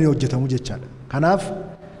galaman inni hojjetamu jechaadha. Kanaaf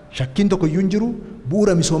shakkiin tokko iyyuu hin jiru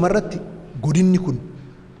bu'uura misooma irratti godinni kun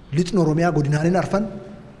lixni Oromiyaa godinaaleen arfan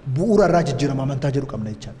bu'uura irraa jijjiirama amantaa jedhu qabna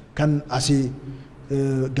jechaadha. Kan asii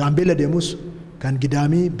Gaambeella deemus kan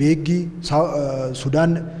Gidaamii, Beeggii,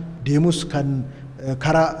 Sudaan deemus kan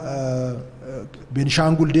karaa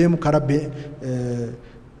Beenishaangul deemu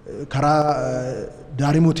karaa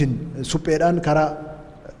Daarimuutiin supheedhaan karaa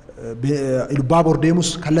Ilubaaboor deemus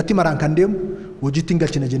kallattii maraan kan deemu hojiitti hin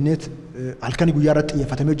galchina jenneet halkanii guyyaa irratti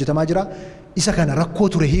xiyyeeffatamee hojjetamaa jira. Isa kana rakkoo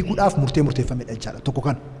ture hiikuudhaaf murteeffamedha jechaadha. Tokko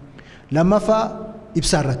kan. Lammaffaa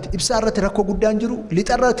ibsaa irratti. Ibsaa irratti rakkoo guddaan jiru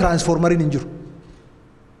lixarra tiraansfoormariin hin jiru.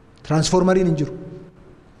 Tiraansfoormariin hin jiru.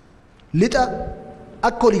 Lixa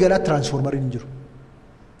akka waliigalaatti tiraansfoormariin hin jiru.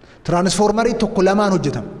 Tiraansfoormarii tokko lamaan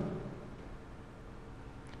hojjetama.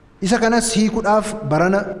 Isa kanas hiikuudhaaf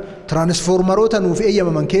barana tiraansfoormaroota nuuf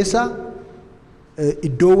eeyyamaman keessaa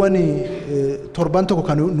iddoowwan torban tokko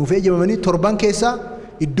kan nuuf eeyyamamanii torban keessaa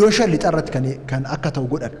iddoon 5 lixa irratti kan akka ta'u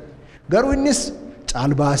godhan. Garuu innis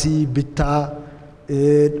caalbaasii bittaa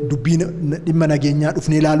dubbiin dhimma nageenyaa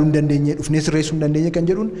dhufnee ilaaluu hin dandeenye dhufnee sirreessuu hin dandeenye kan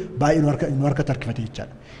jedhuun baay'ee nu harka tarkifate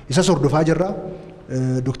jechaadha. Isa hordofaa jirra.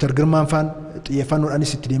 Dr. Girmaan faan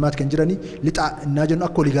xiyyeeffannoodhaanis itti deemaat kan jiranii lixa innaa jennu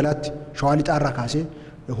akka waliigalaatti shawaa lixaa irraa kaasee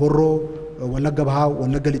horroo Wallagga Bahaa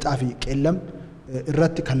Wallagga Lixaa fi Qeellam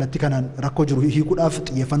irratti kallattii kanaan rakkoo jiru hiikuudhaaf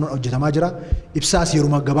xiyyeeffannoon hojjetamaa jira. Ibsaas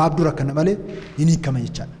yeruma gabaabduu rakkana malee hin hiikama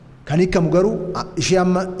jechaadha. Kan hiikamu garuu ishee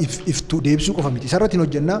amma iftuu deebisuu qofa miti. Isarratti hin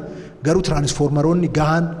hojjennaa garuu tiraansfoormaroonni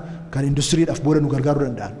gahaan kan industiriidhaaf booda nu gargaaruu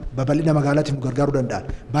danda'an babal'ina magaalaatiif nu gargaaruu danda'an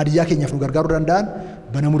baadiyyaa keenyaaf nu gargaaruu danda'an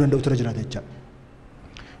banamuu danda'u tura jiraata jechaadha.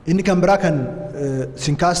 Inni kan biraa kan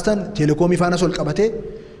sinkaastan teleekoomii faanas ol qabatee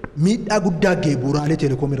miidhaa guddaa ga'e bu'uuraalee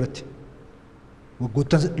teleekoomii irratti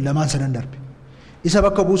waggoota lamaan sadan darbe. Isa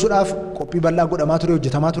bakka buusuudhaaf qophii bal'aa godhamaa ture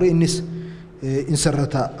hojjetamaa ture innis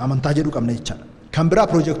insarrata amantaa jedhu qabna jechaadha. Kan biraa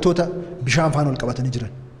piroojeektoota bishaan faana ol qabatanii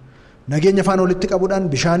jiran. Nageenya faana walitti qabuudhaan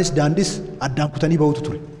bishaanis daandis addaan kutanii bahutu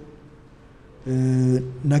ture.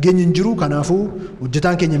 Nageenyi hin jiru kanaafuu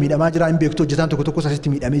hojjetaan keenya miidhamaa jira hin beektu hojjetaan tokko tokkos asitti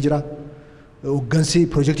miidhamee jira. Hoggansi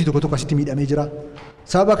piroojeektii tokko tokko asitti miidhamee jira.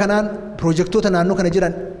 Sababa kanaan piroojeektoota naannoo kana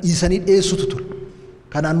jiran dhiisanii dhiyeessutu ture.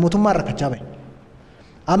 Kanaan mootummaan rakkachaa bahe.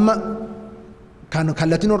 Amma kan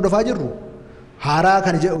kallattiin hordofaa jirru haaraa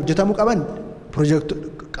kan hojjetamuu qaban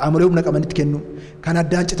qaamolee humna qabanitti kennu. Kan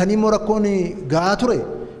addaan citanii immoo rakkoon gahaa ture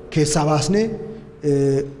keessaa baasnee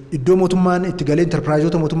iddoo mootummaan itti galee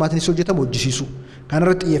intarpiraayizoota mootummaatiinis hojjetamu hojjisiisu.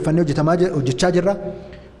 Kanarratti xiyyeeffannee hojjechaa jirra.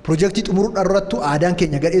 Piroojeektii xumuruudhaan irrattu aadaan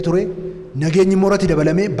keenya gadhee ture. Nageenyi immoo irratti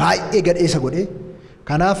dabalamee baay'ee gadheessa godhee.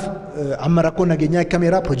 Kanaaf amma rakkoon nageenyaa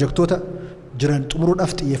hiikameera piroojeektoota jiran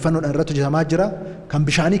xumuruudhaaf xiyyeeffannoodhaan irratti hojjetamaa jira. Kan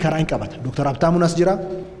bishaanii karaa hin qabata. Dr. Abtaamuun as jira.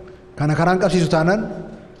 Kana karaa hin qabsiisu taanaan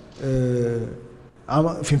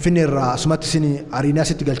Finfinnee irraa asumatti isin ariinaa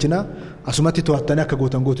asitti galchina asumatti to'attanii akka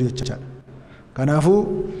gootan gootu jechaadha. Kanaafuu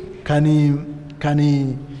kan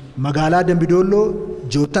magaalaa Dambidolloo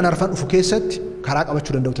ji'oottan arfan dhufu keessatti karaa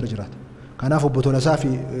qabachuu danda'u ture jiraata. Kanaaf obbo Tolasaa fi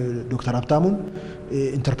Dr. Abtaamuun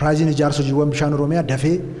intarpiraayiziin ijaarsa hojiiwwan bishaan Oromiyaa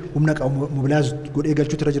dafee humna qabu mobilaayiz godhee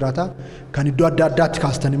galchuu ture jiraata. Kan iddoo adda addaatti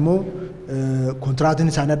kaastan immoo kontiraatiin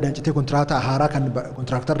isaanii addaan citee kontiraata haaraa kan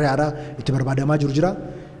kontiraaktarri haaraa itti barbaadamaa jiru jira.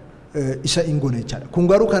 Isa hin goone jechaadha. Kun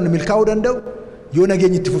garuu kan milkaa'uu danda'u yoo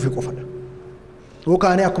nageenyi itti fufe qofadha.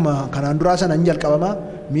 Yookaan akkuma kanaan duraa sana hin jalqabamaa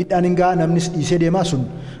miidhaan hin ga'a namnis dhiisee deemaa sun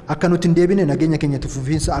akka nuti hin deebine nageenya keenyatti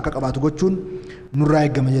fufiinsa akka qabaatu gochuun nurraa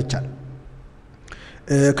eeggama jechaadha.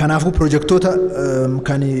 Kanaafuu pirojektoota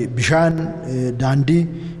kan bishaan daandii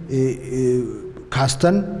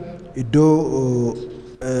kaastan iddoo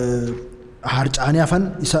harcaanii hafan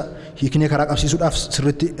isa hiiknee karaa qabsiisuudhaaf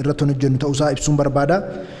sirriitti irratti hojjennu ta'uusaa ibsuun barbaada.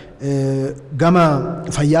 Gama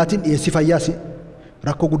fayyaatiin dhiyeessii fayyaas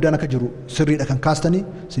rakkoo guddaan akka jiru sirriidha kan kaastanii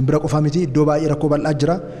simbira qofaa miti iddoo baay'ee rakkoo bal'aa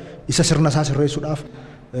jira. Isa sirna isaa sirreessuudhaaf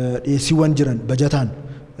dhiyeessiiwwan jiran bajataan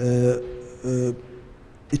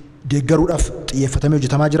deeggaruudhaaf xiyyeeffatamee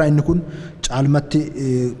hojjetamaa jira. Inni kun caalmatti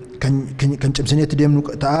kan cimsinee itti deemnu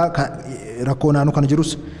ta'a. Rakkoo naannoo kana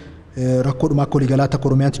jirus rakkoodhuma akka waliigalaatti akka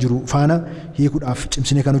Oromiyaatti jiru faana hiikuudhaaf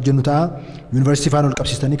cimsinee kan hojjennu ta'a. Yuunivarsiitii faana ol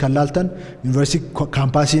qabsiistanii kan laaltan yuunivarsiitii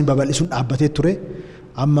kaampaasiin babal'isuun dhaabbatee ture.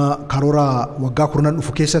 Amma karoora waggaa kurnan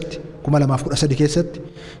dhufu keessatti 2013 keessatti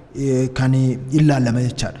kan ilaallama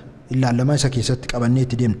jechaadha. Ilaallama isa keessatti qabannee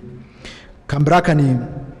itti deemna. Kan biraa kan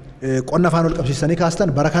qonna faana ol qabsiistanii kaastan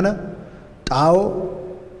bara kana xaa'oo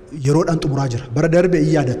yeroodhaan xumuraa jira. Bara darbe in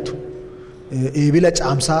yaadattu. Eebila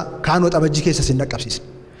caamsaa kaanoo xabajjii keessa sin dhaqqabsiisne.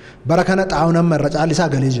 Bara kana xaa'oon amma irra caalli isaa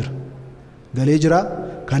galee jira. Galee jira.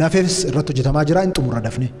 Kanaafis irratti hojjetamaa jira in xumura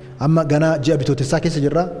dafne. Amma gana ji'a bitootessaa keessa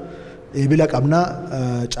jirra. Eebila qabnaa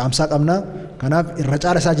caamsaa qabnaa. Kanaaf irra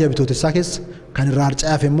caala isaa ji'a bitootessaa keessa kan irraa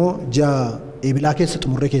harcaa'aaf immoo ji'a eebilaa keessa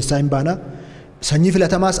xumurree keessaa hin baana. Sanyii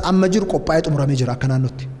filatamaas amma jiru qophaa'ee xumuramee jira akka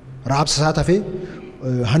naannootti. Raabsa isaa tafee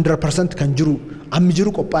 100% kan jiru ammi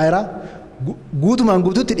jiru qophaa'eera. Guutumaan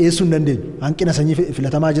guutuutti dhiyeessuu hin dandeenyu. Hanqina sanyii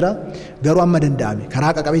filatamaa jira. Garuu amma danda'ame.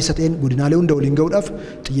 Karaa qaqqabeessa ta'een godinaalee hunda waliin ga'uudhaaf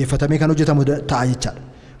xiyyeeffatamee kan hojjetamu ta'a jechaadha.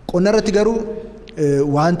 Qonna irratti garuu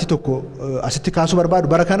wanti tokko asitti kaasuu barbaadu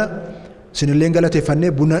bara kana sinilleen galateeffannee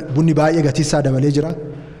bunni baay'ee gatiisaa dabalee jira.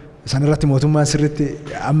 San irratti mootummaan sirriitti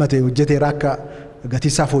amma ta'e hojjeteera akka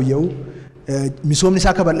gatiisaa fooyya'u. Misoomni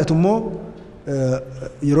isaa akka bal'atu immoo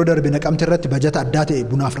yeroo darbe Naqamte irratti bajata addaa ta'e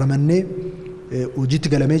bunaaf ramannee hojiitti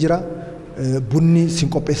galamee jira. Bunni sin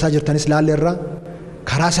qopheessaa jirtanis laalleerra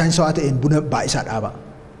karaa saayinsawaa ta'een buna baay'isaa dhaaba.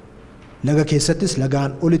 Laga keessattis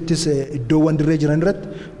lagaan olittis iddoowwan dirree jiran irratti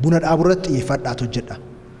buna dhaabuu irratti xiyyeeffadhaatu hojjedha.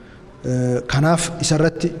 Kanaaf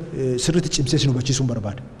isarratti sirriitti cimsee sin hubachiisuun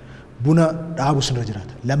barbaada. Buna dhaabuu sinirra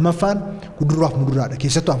jiraata. Lammaffaan kuduraaf muduraadha.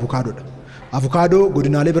 Keessattuu avukaadoodha. Avukaadoo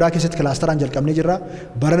godinaalee biraa keessatti kilaasteraan jalqabnee jirra.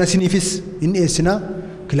 Barana siniifis inni dhiyeessinaa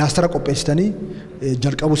kilaastera qopheessitanii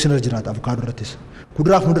jalqabuu sinirra jiraata avukaadoo irrattis.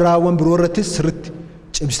 Kuduraaf muduraawwan biroo irrattis sirriitti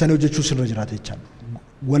cimsitanii hojjechuu sinirra jiraata jechaadha.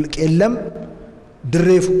 Walqeellam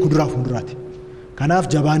dirreef kuduraaf muduraati. Kanaaf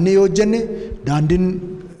jabaannee yoo hojjenne daandiin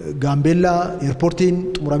Gaambeellaa eerpoortiin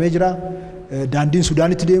xumuramee jira. Daandiin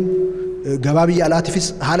Suudaanitti deemu gabaa biyya alaatiifis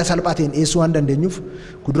haala salphaa ta'een dhiyeessuu waan dandeenyuuf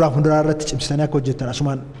kuduraaf muduraa irratti cimsitanii akka hojjettan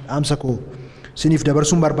asumaan dhaamsa koo siniif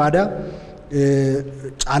dabarsuun barbaada.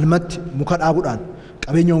 Caalmatti muka dhaabuudhaan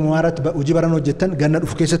qabeenya uumamaa irratti hojii baran hojjettan ganna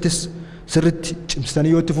dhufu keessattis sirriitti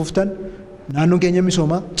cimsitanii yoo itti fuftan naannoon keenya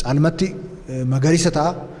misooma caalmatti magariisa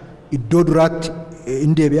ta'a. Iddoo duraatti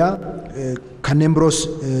in deebi'a. Kanneen biroos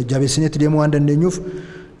jabeessinee itti deemuu waan dandeenyuuf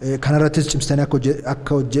kanarrattis cimsitanii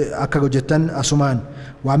akka hojjettan asumaan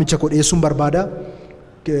waamicha koo dhiyeessuun barbaada.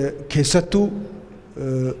 Keessattuu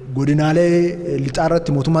godinaalee lixaa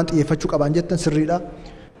irratti mootummaan xiyyeeffachuu qaban jettan sirriidha.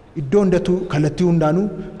 Iddoo hundattuu kallattii hundaanuu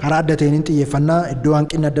karaa adda ta'een xiyyeeffannaa iddoo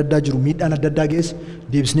hanqinni adda addaa jiru miidhaan adda addaa geesse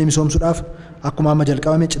deebisnee misoomsuudhaaf akkuma amma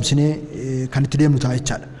jalqabame cimsinee kan itti deemnu ta'a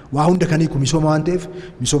jechaadha. Waa hunda kan hiiku misooma waan ta'eef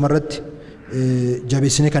misooma irratti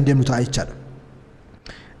jabeessinee kan deemnu ta'a jechaadha.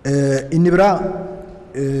 Inni biraa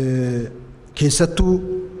keessattuu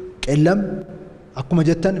qeellam akkuma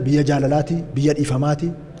jettan biyya jaalalaati, biyya dhiifamaati,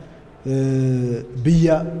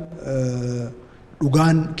 biyya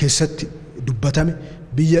dhugaan keessatti dubbatame,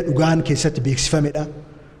 biyya dhugaan keessatti beeksifamedha.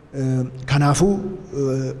 Kanaafuu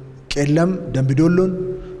qeellam Dambidoolloon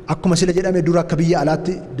akkuma sila jedhame dura akka biyya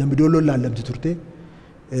alaatti Dambidoolloon laallamti turte.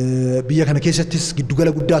 Biyya kana keessattis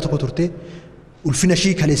giddugala guddaa tokko turte. Ulfina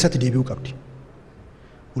ishii kaleessatti deebi'uu qabdi.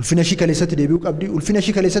 Ulfina ishii kaleessatti deebi'uu qabdi. Ulfina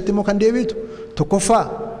ishii kaleessatti immoo kan deebiitu tokkoffaa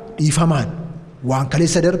dhiifamaan waan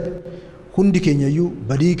kaleessa darbe hundi keenyayyuu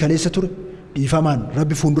badii kaleessa ture dhiifamaan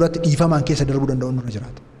rabbi fuulduratti dhiifamaan keessa darbuu danda'u nurra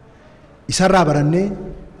jiraata. Isarraa barannee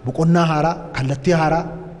boqonnaa haaraa kallattii haaraa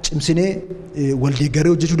cimsinee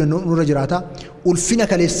waldeeggaree hojjechuu danda'u nurra jiraata. Ulfina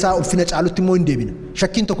kaleessaa ulfina caalutti immoo hin deebina.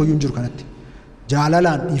 Shakkiin tokkoyyuu hin jiru kanatti.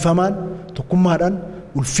 Jaalalaan dhiifamaan tokkummaadhaan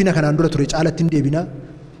ulfina kanaan dura ture caalatti hin deebina.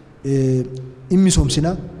 In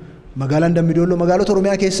misoomsina. Magaalaan Dambidooloo magaalota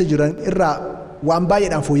Oromiyaa keessa jiran irraa waan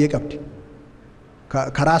baay'eedhaan fooyyee qabdi.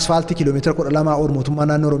 Karaa asfaaltii kiiloomeetira 12 ol mootummaa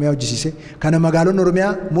naannoo Oromiyaa hojjisiise. Kana magaalonni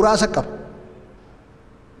Oromiyaa muraasa qaba.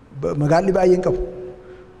 magaalli baay'een qabu.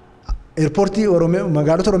 Airportii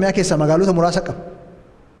magaalota Oromiyaa keessaa magaalota muraasa qaba.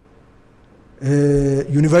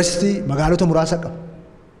 Yuunivarsiitii magaalota muraasa qaba.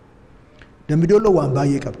 Dambidolloo waan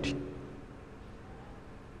baay'ee qabdi.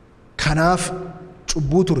 Kanaaf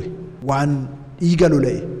cubbuu ture waan dhiiga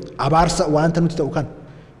lola'e abaarsa waanta nuti ta'u kan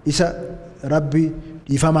isa Rabbi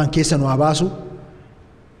dhiifamaan keessa nu habaasu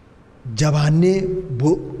jabaannee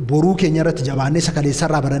boruu keenya irratti jabaannee sakaleessa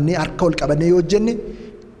irraa barannee harka ol qabannee yoo hojjenne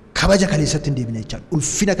kabaja kaleessatti hin deebine jechaadha.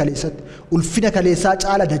 Ulfina kaleessaa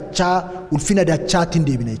caala dachaa ulfina dachaatti hin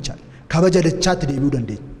deebine jechaadha. Kabaja dachaatti deebi'uu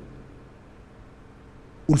dandeenya.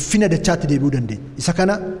 Ulfina dachaatti deebi'uu dandeenya. Isa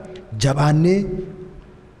kana jabaannee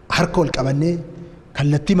harka ol qabannee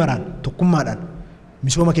kallattii maraan tokkummaadhaan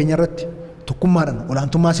misooma keenya irratti tokkummaadhaan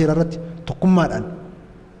olaantummaa seera irratti tokkummaadhaan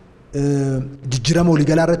jijjiirama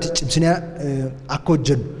waliigalaa irratti cimsinee akka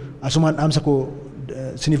hojjennu asumaan dhaamsa koo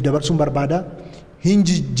siniif dabarsuun barbaada. Hin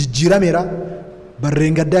jijjiirameera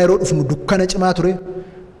barreen gaddaa yeroo dhufnu dukkana cimaa ture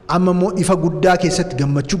amma immoo ifa guddaa keessatti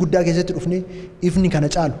gammachuu guddaa keessatti dhufne ifni kana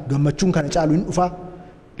caalu gammachuun kana caalu hin dhufa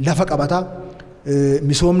lafa qabataa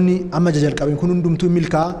misoomni amma jalqabeen kun hundumtuu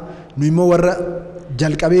milkaa'a nu immoo warra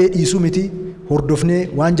jalqabee dhiisuu miti hordofnee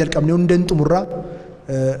waan jalqabnee hunda hin xumurraa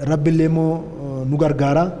rabbillee immoo nu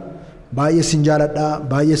gargaara baay'ee sin jaaladhaa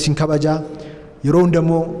baay'ee sin kabajaa yeroo hunda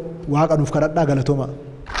immoo waaqa nuuf kadhadhaa galatooma.